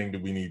everything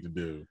that we need to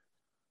do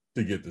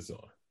to get this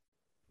on.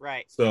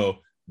 Right. So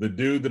the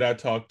dude that I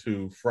talked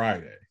to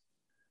Friday,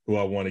 who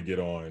I want to get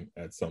on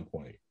at some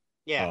point.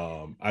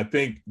 Yeah. I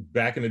think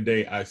back in the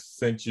day, I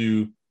sent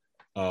you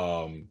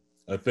a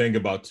thing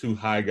about two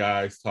high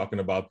guys talking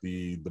about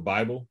the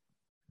Bible.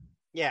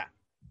 Yeah.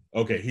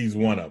 Okay, he's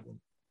one of them.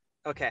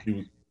 Okay.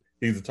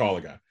 He's a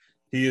taller guy.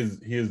 He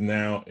is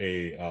now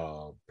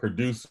a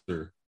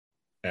producer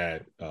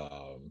at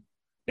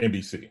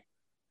NBC.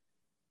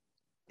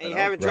 And you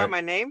haven't dropped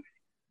my name?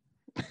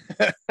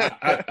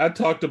 I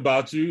talked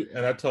about you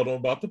and I told him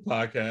about the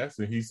podcast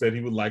and he said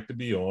he would like to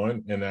be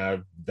on and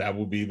that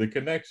will be the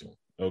connection.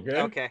 Okay.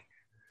 All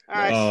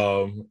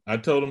right. I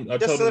told him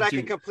so that I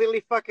can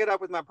completely fuck it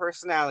up with my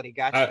personality.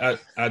 Gotcha.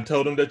 I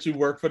told him that you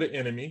work for the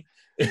enemy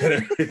and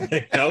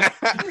everything else.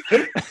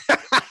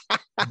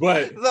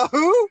 But the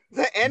who?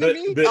 The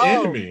enemy? The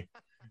enemy.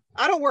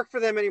 I don't work for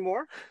them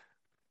anymore.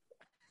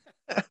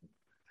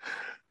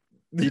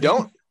 You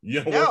don't?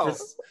 You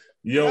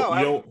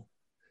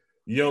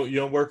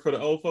don't work for the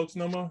old folks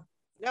no more?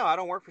 No, I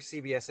don't work for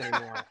CBS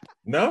anymore.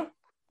 No?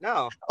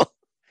 No.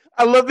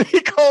 I love that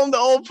he called them the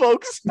old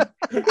folks.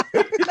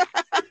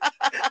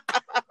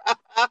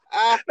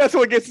 That's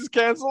what gets us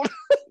canceled.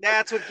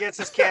 That's what gets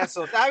us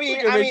canceled. I mean,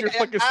 your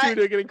fucking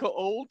studio getting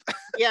old.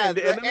 Yeah,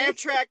 the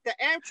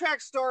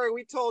Amtrak story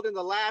we told in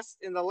the last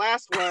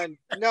one.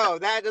 No,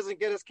 that doesn't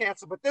get us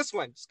canceled. But this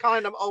one, just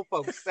calling them old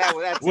folks. That's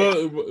it.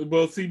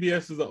 Well,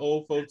 CBS is the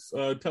old folks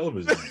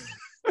television.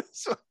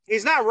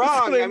 He's not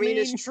wrong. I mean,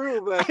 it's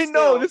true, but I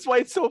know that's why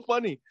it's so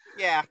funny.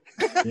 Yeah.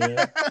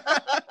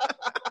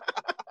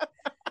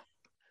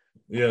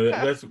 Yeah,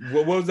 that's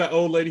what was that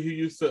old lady who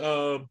used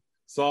to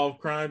solve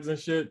crimes and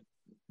shit?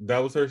 That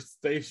was her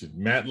station,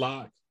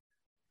 Matlock.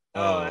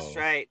 Oh, that's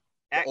right.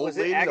 Was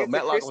it Agatha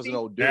Matlock Christie? Was an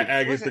old dude.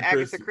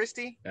 Agatha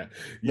Christie? Yeah.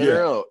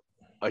 No.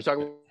 Are you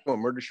talking about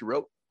Murder, She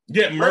Wrote?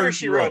 Yeah, Murder,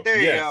 She Wrote. There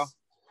you go.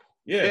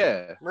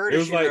 Yeah. Murder,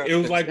 it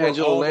was like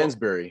Angela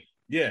Lansbury.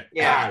 Yeah.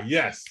 Yeah.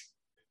 Yes.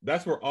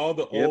 That's where all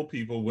the old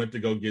people went to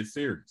go get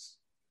series.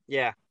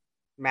 Yeah,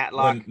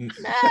 Matlock.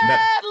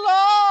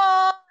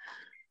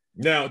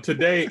 Now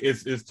today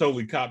it's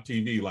totally cop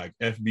TV, like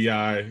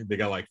FBI. They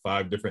got like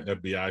 5 different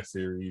FBI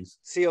series.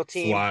 SEAL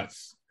Team.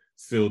 SWATs,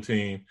 SEAL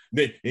Team.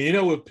 And you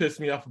know what pissed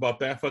me off about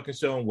that fucking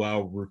show and why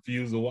I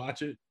refuse to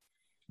watch it?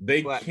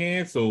 They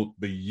canceled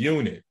the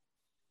unit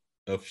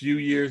a few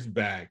years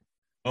back,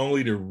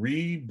 only to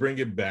bring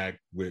it back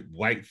with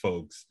white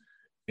folks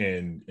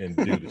and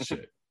do the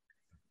shit.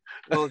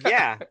 Well,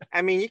 yeah.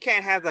 I mean, you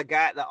can't have the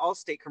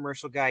Allstate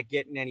commercial guy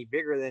getting any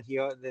bigger than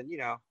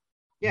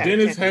Yeah,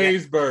 Dennis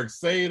Haysbert,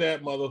 say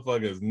that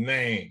motherfucker's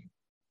name.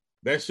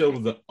 That show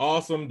was the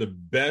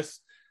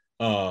best,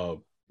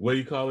 what do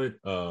you call it?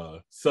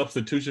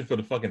 Substitution for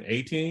the fucking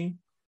A-Team.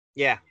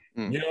 Yeah.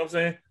 You know what I'm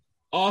saying?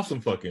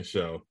 Awesome fucking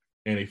show.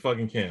 And they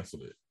fucking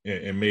canceled it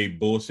and made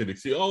bullshit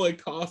excuse. Oh,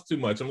 it costs too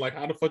much. I'm like,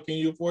 how the fuck can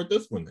you afford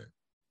this one then?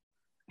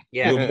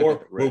 Yeah.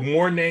 With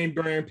more name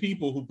brand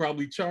people who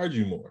probably charge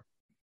you more.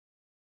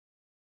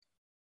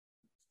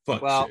 Fuck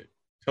shit.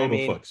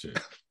 Fuck shit.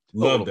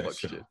 Love that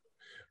shit.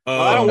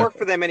 Well, I don't work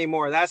for them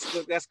anymore. I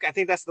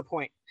think that's the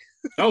point.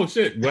 Oh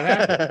shit! What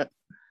happened?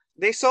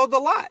 They sold the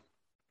lot.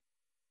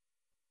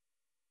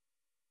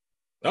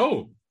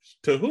 Oh,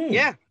 to whom?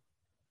 Yeah,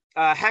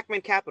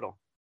 Hackman Capital.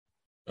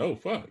 Oh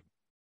fuck.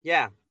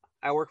 Yeah,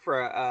 I work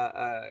for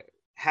I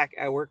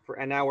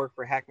now work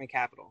for Hackman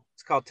Capital.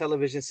 It's called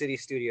Television City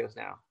Studios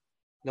now.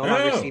 No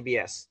longer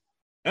CBS.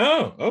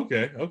 Oh,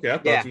 okay. I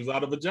thought you was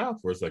out of a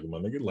job for a second, my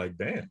nigga. Like,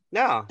 damn.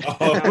 No,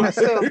 I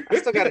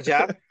still got a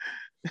job.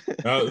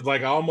 It's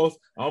like I almost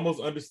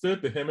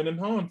understood the hemming and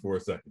hawing for a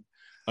second.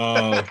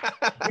 No,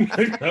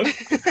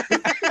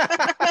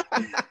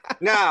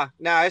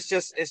 it's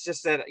just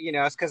that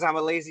it's because I'm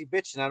a lazy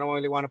bitch and I don't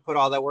really want to put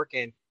all that work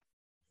in.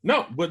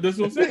 No, but this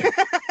is what I'm saying.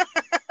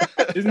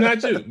 It's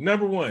not you.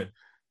 Number one,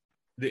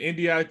 the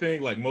NDI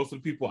thing, like most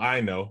of the people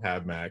I know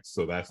have Macs,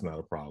 so that's not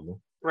a problem.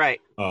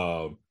 Right.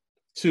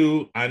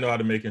 2, I know how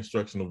to make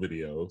instructional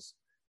videos.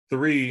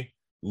 3,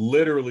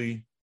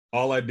 literally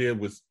all I did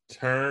was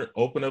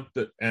open up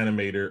the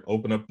animator,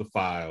 open up the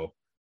file,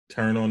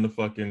 turn on the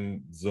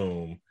fucking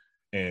Zoom,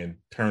 and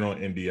turn on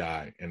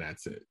NDI, and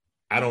that's it.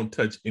 I don't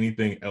touch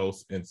anything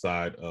else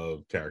inside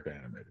of Character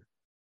Animator.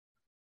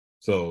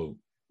 So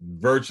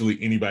virtually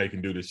anybody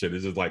can do this shit.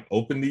 It's just like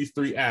open these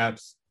 3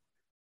 apps,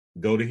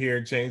 go to here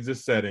and change the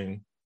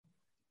setting,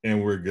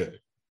 and we're good.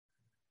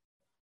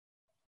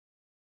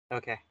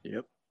 Okay.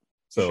 Yep.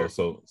 So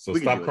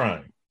stop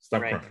crying.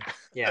 Stop crying.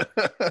 Yeah.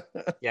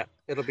 Yeah.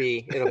 It'll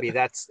be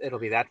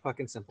that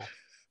fucking simple.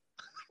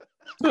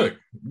 Look,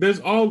 there's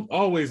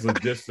always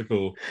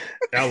logistical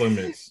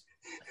elements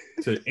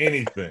to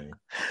anything,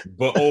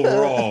 but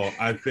overall,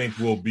 I think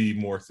we'll be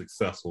more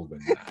successful than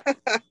that.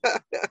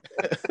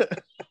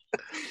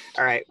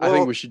 All right. I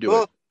think we should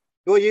do it.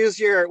 We'll use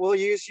your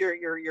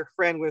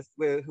friend with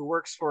who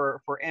works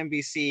for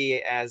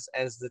NBC as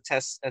the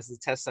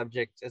test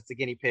subject, as the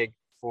guinea pig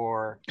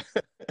for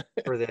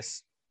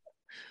this.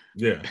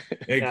 Yeah,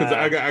 because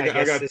I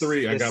got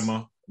 3. I got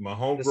my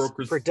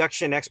homegirl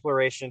production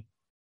exploration.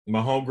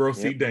 My homegirl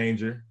C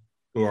Danger,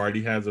 who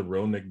already has a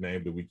real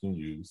nickname that we can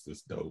use.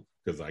 That's dope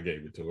because I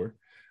gave it to her.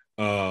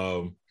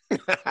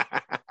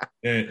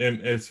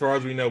 And as far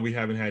as we know, we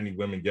haven't had any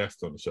women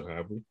guests on the show,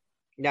 have we?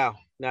 No,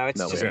 it's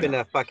just been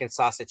a fucking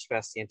sausage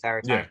fest the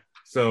entire time.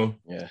 So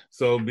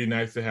it'd be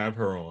nice to have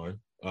her on.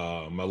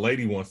 My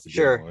lady wants to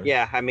get on.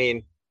 Yeah, I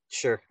mean,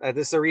 sure.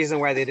 This is the reason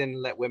why they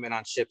didn't let women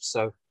on ships.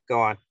 So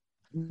go on.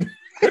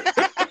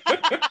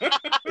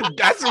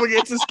 That's what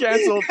gets us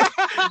canceled.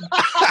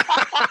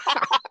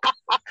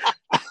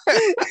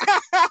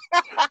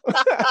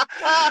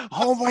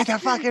 Oh boy,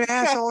 that fucking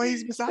asshole,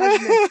 he's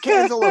misogynist.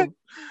 Cancel him.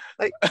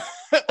 Like,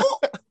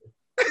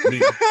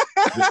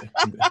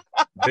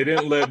 they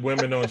didn't let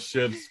women on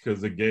ships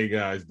because the gay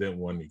guys didn't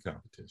want any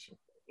competition.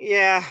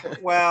 Yeah,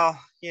 well,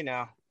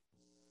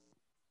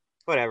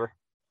 whatever.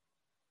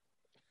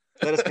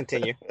 Let us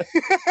continue.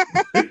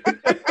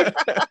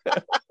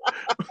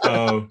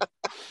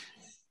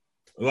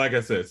 Like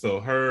I said, so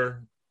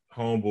her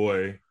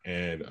homeboy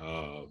and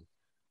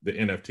the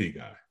NFT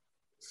guy.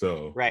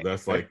 So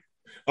that's like,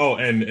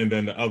 and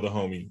then the other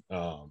homie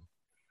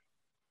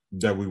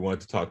that we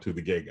wanted to talk to,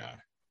 the gay guy.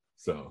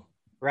 So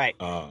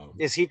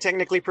is he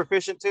technically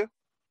proficient too?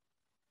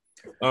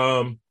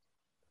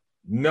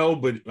 No,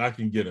 but I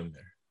can get him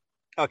there.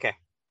 Okay.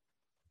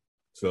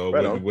 So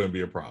it wouldn't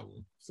be a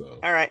problem. So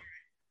all right.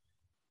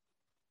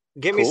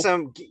 Get me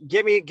some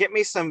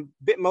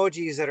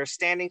Bitmojis that are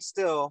standing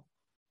still,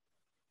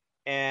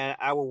 and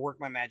I will work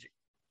my magic.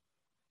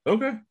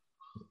 Okay.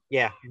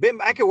 Yeah,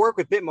 I could work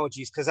with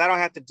Bitmojis because I don't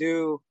have to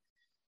do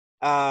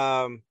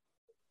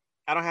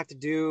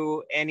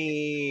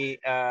any.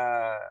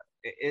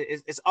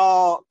 It's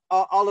all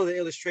of the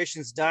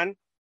illustrations done,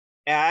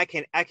 and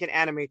I can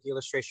animate the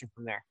illustration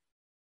from there.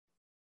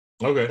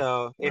 Okay.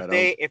 So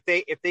if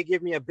they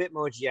give me a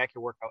Bitmoji, I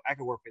could work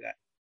with that.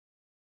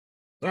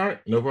 All right,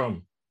 no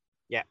problem.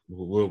 Yeah,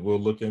 we'll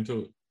look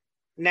into it.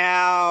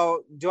 Now,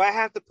 do I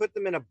have to put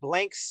them in a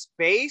blank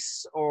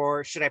space,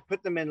 or should I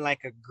put them in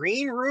like a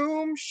green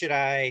room? Should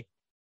I,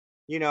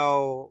 I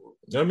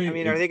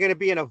mean, are they going to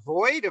be in a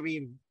void? I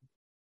mean,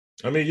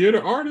 you're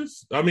the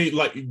artist. I mean,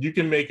 like you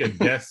can make a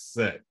guest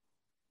set.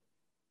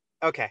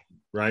 Okay.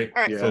 Right.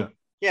 All right.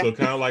 So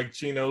kind of like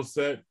Chino's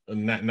set,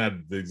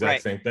 not the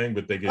exact same thing,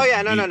 but they can. Oh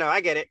yeah, no,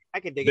 I get it. I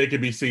can dig it. They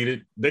could be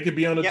seated. They could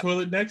be on the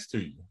toilet next to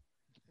you.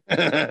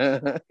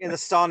 In the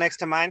stall next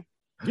to mine.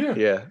 Yeah.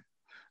 Yeah.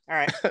 All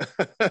right.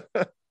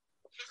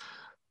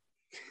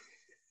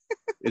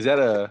 Is that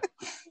a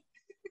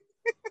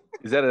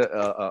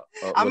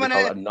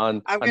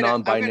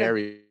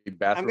non-binary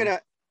bathroom?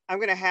 I'm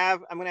gonna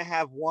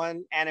have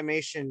one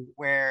animation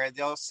where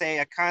they'll say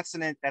a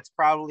consonant that's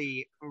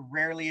probably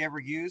rarely ever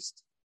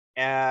used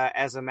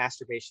as a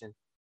masturbation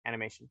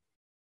animation.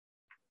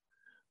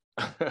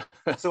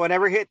 So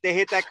whenever they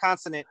hit that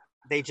consonant,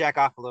 they jack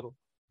off a little.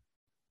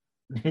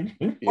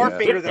 Or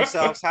finger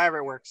themselves, however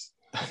it works.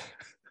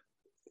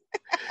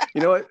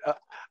 You know what?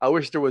 I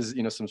wish there was,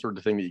 some sort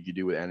of thing that you could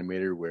do with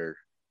Animator where,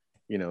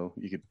 you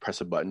could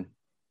press a button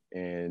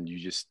and you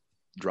just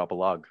drop a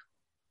log.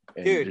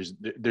 And dude,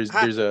 there's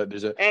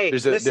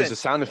a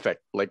sound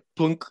effect like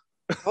plunk.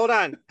 Hold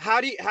on.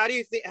 How do you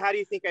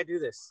think I do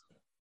this?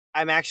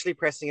 I'm actually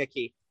pressing a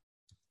key.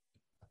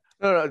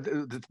 No,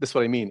 that's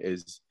what I mean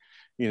is,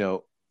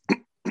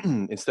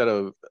 instead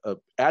of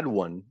add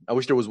one, I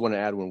wish there was one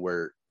add one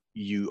where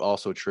you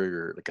also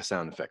trigger like a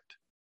sound effect.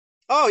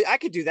 Oh, I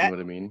could do that. You know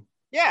what I mean?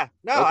 Yeah.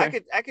 No,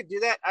 okay. I could do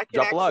that. I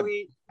could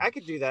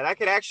do that. I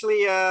could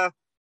actually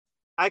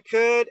I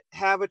could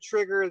have a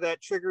trigger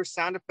that triggers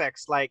sound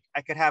effects. Like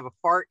I could have a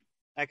fart.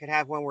 I could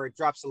have one where it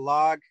drops a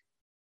log.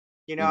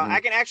 I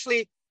can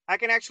actually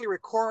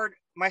record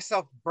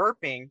myself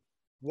burping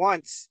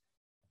once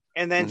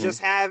and then just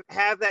have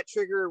that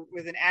trigger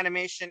with an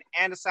animation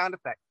and a sound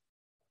effect.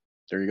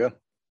 There you go.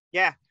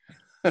 Yeah.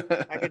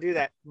 I could do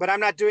that. But I'm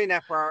not doing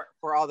that for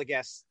all the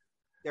guests.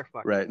 They're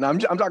fucked. Right. No, I'm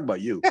talking about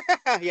you.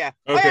 Yeah.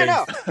 Okay. Oh, yeah,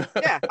 no.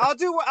 Yeah. I'll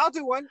do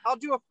one. I'll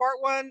do a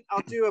fart one.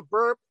 I'll do a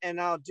burp,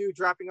 and I'll do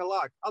dropping a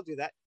log. I'll do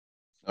that.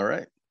 All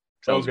right.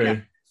 Sounds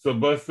good. So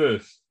bust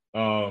this.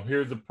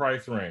 Here's the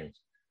price range.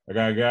 I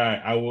got a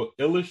guy. I will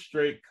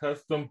illustrate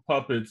custom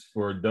puppets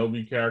for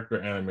Adobe Character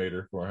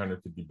Animator for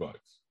 $150.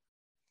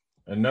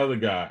 Another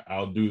guy.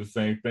 I'll do the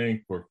same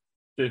thing for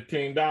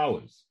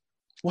 $15.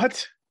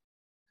 What?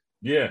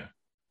 Yeah.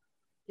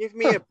 Give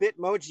me a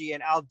Bitmoji,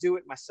 and I'll do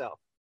it myself.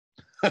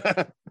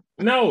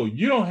 No,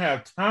 you don't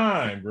have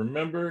time.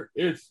 Remember,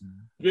 it's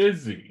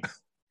busy.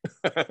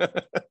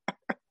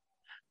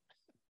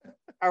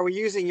 Are we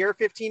using your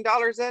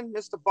 $15 then,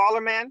 Mr.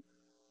 Baller Man?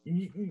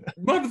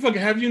 Motherfucker,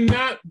 have you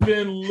not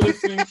been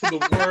listening to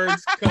the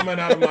words coming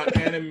out of my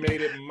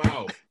animated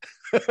mouth?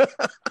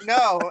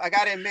 No, I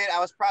gotta admit, I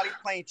was probably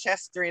playing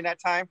chess during that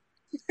time.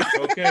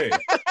 Okay.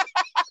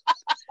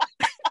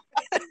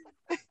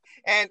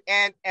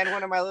 And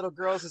one of my little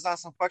girls is on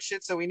some fuck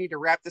shit, so we need to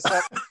wrap this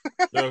up.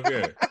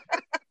 Okay.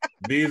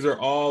 These are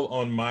all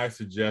on my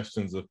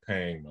suggestions of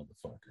paying,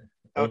 motherfucker.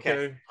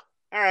 Okay.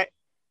 All right.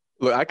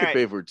 Look, I could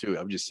pay for it too.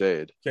 I'm just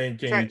saying. Can you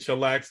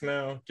chillax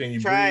now? Can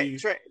you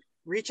breathe?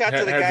 Reach out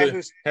to the guy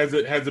who's has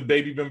the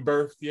baby been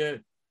birthed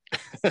yet?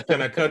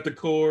 Can I cut the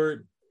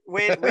cord?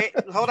 Wait,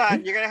 hold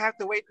on. You're gonna have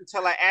to wait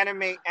until I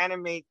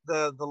animate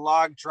the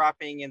log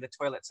dropping in the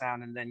toilet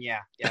sound, and then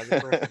the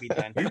birth will be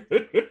done.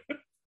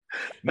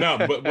 No,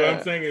 but what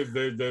I'm saying is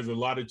there's a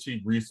lot of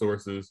cheap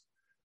resources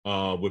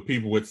with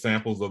people with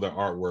samples of their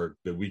artwork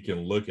that we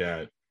can look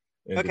at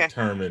and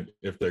determine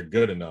if they're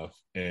good enough.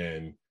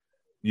 And,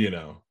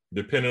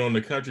 depending on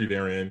the country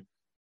they're in,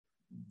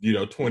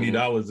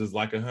 $20 is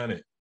like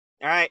 $100.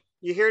 All right.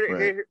 You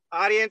hear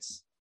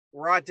audience?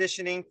 We're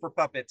auditioning for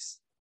puppets.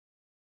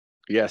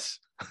 Yes.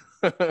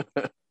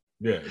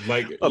 Yeah.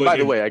 Like, by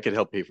the way, I could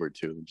help pay for it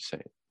too. I'm just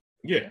saying.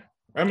 Yeah.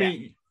 I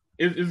mean,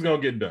 it's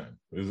gonna get done.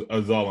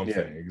 Is all I'm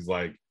saying. It's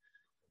like,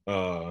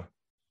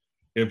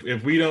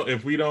 if we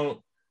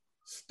don't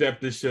step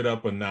this shit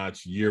up a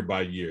notch year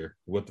by year,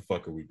 what the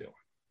fuck are we doing?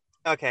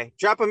 Okay,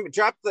 drop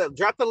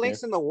the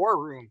links in the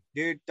war room,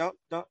 dude. Don't.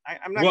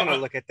 I'm not gonna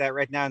look at that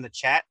right now in the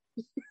chat.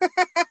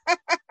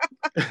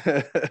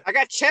 I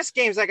got chess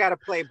games I gotta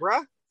play, bro.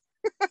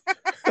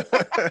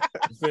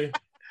 See,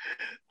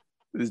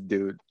 this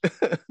dude.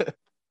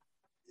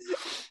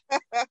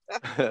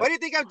 What do you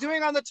think I'm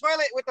doing on the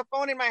toilet with the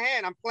phone in my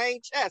hand? I'm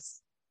playing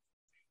chess.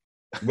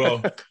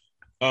 Well,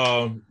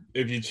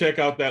 if you check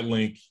out that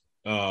link,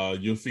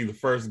 you'll see the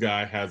first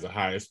guy has the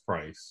highest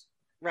price.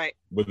 Right.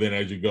 But then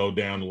as you go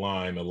down the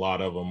line, a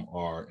lot of them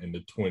are in the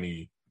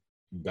 $20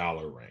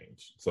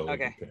 range. So it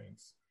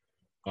depends.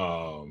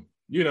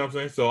 You know what I'm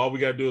saying? So all we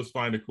gotta do is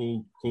find a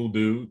cool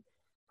dude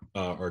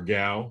or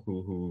gal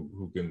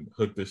who can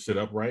hook this shit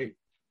up right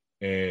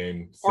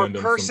and send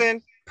them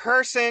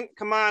person.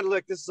 Come on,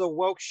 look, this is a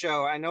woke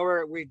show. I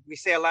know we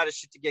say a lot of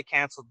shit to get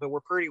canceled, but we're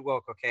pretty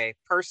woke, okay?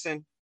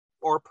 Person.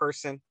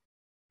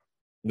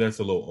 That's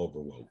a little over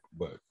woke,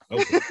 but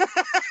okay.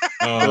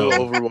 A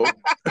little over woke.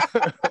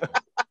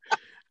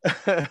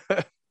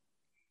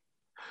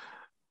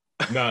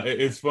 No,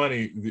 it's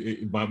funny.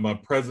 My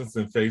presence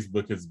in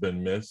Facebook has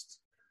been missed.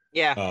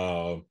 Yeah.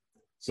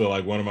 So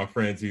like one of my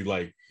friends, he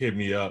like hit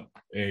me up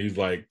and he's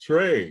like,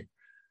 Trey.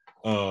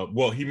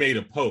 Well, he made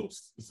a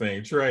post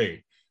saying,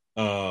 Trey,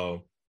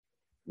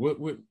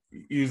 what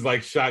he was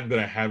like shocked that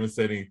I haven't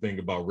said anything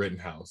about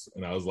Rittenhouse.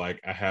 And I was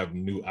like, I have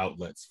new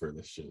outlets for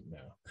this shit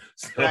now.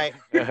 So, right.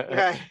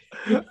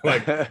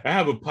 Like I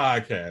have a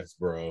podcast,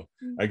 bro.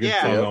 I can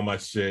talk all my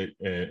shit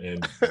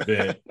and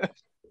vent.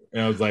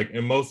 And I was like,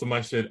 and most of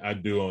my shit I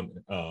do on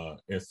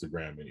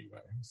Instagram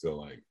anyway. So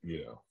like,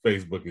 you know,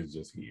 Facebook is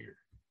just here.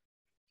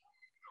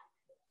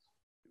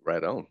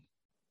 Right on.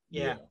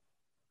 Yeah.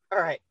 All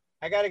right.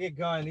 I got to get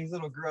going. These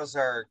little girls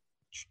are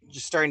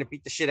just starting to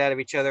beat the shit out of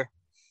each other.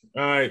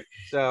 All right.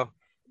 So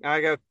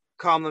I got to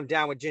calm them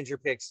down with ginger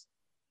picks.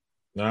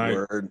 All right.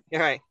 Word. All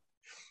right.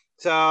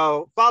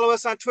 So follow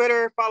us on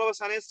Twitter. Follow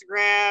us on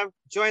Instagram.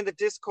 Join the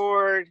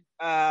Discord.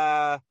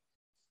 Shop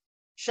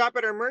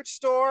at our merch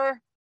store.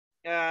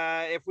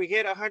 If we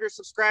get 100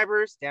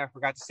 subscribers, damn, I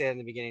forgot to say that in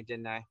the beginning,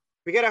 didn't I?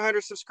 If we get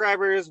 100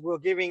 subscribers, we're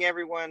giving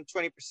everyone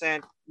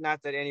 20%.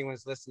 Not that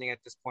anyone's listening at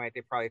this point.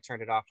 They probably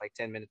turned it off like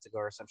 10 minutes ago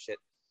or some shit.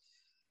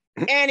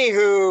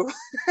 Anywho.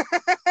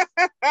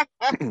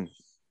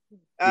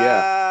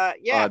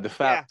 The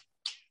FAP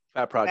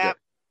project. FAP,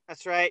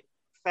 that's right.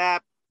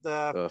 FAP,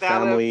 the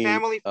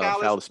Family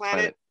Phallus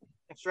Planet.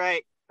 That's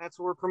right. That's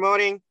what we're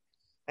promoting.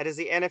 That is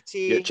the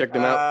NFT. Yeah, check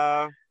them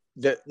out.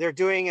 They're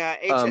doing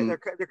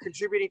they're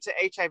contributing to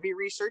HIV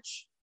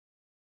research.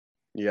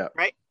 Yeah.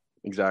 Right.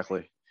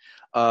 Exactly.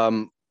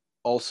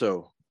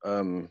 Also,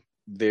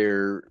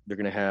 they're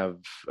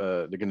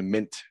gonna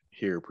mint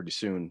here pretty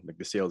soon. Like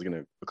the sale is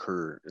gonna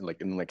occur in the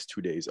next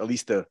 2 days. At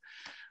least the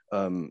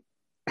what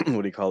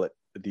do you call it?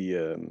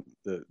 The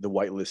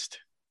whitelist.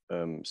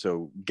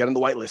 So get on the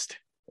whitelist.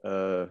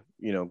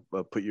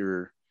 Put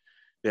your.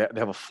 They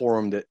have a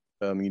form that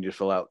you need to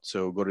fill out.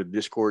 So go to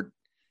Discord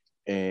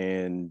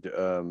and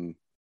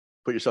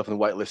put yourself on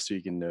the whitelist so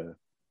you can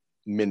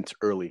mint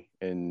early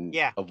and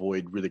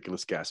avoid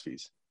ridiculous gas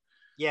fees.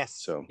 Yes.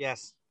 So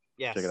yes.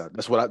 Check it out.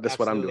 That's what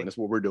I'm doing. That's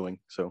what we're doing.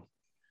 So,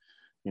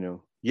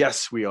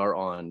 yes, we are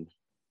on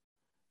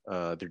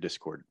their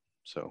Discord.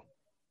 So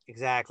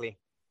exactly.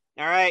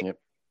 All right. Yep.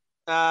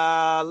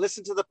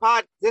 Listen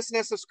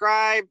and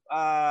subscribe.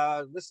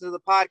 Listen to the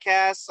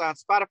podcasts on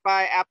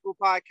Spotify, Apple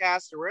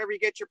Podcasts, or wherever you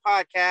get your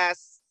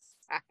podcasts.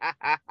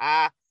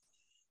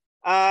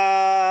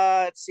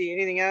 Let's see,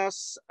 anything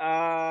else?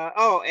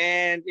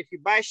 And if you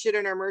buy shit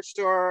in our merch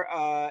store,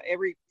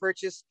 every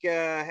purchase,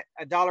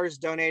 $1 is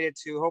donated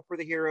to Hope for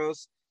the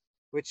Heroes,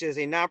 which is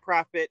a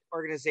nonprofit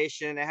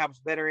organization that helps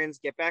veterans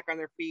get back on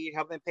their feet,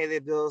 help them pay their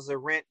bills, their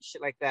rent,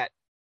 shit like that.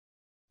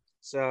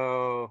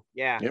 So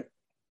yeah. Yep.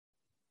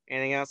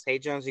 Anything else? Hey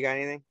Jones, you got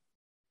anything?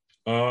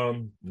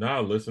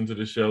 Listen to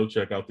the show,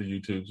 check out the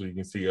YouTube so you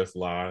can see us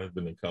live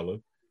and in color.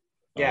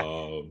 Yeah.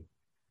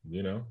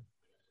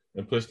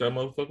 And push that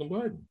motherfucking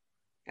button.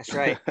 That's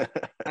right.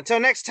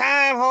 Until next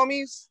time,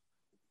 homies.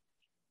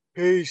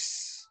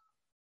 Peace.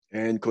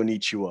 And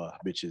konnichiwa,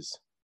 bitches.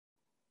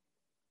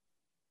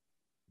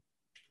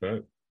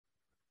 Right.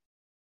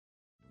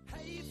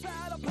 Hey,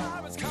 fellow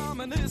pirates,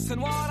 come and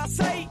listen what I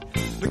say.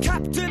 The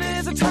captain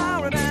is a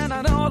tyrant and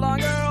I no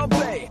longer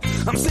obey.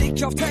 I'm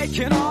sick of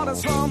taking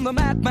orders from the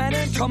madman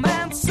in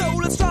command. So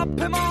let's drop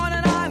him on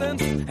an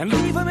island and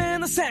leave him in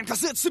the sand.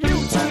 'Cause it's a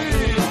mutiny.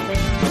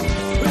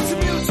 It's a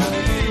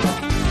mutiny.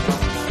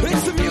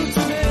 It's a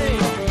mutiny.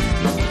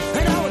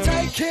 And now we're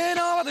taking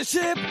over the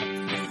ship.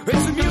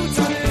 It's a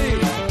mutiny.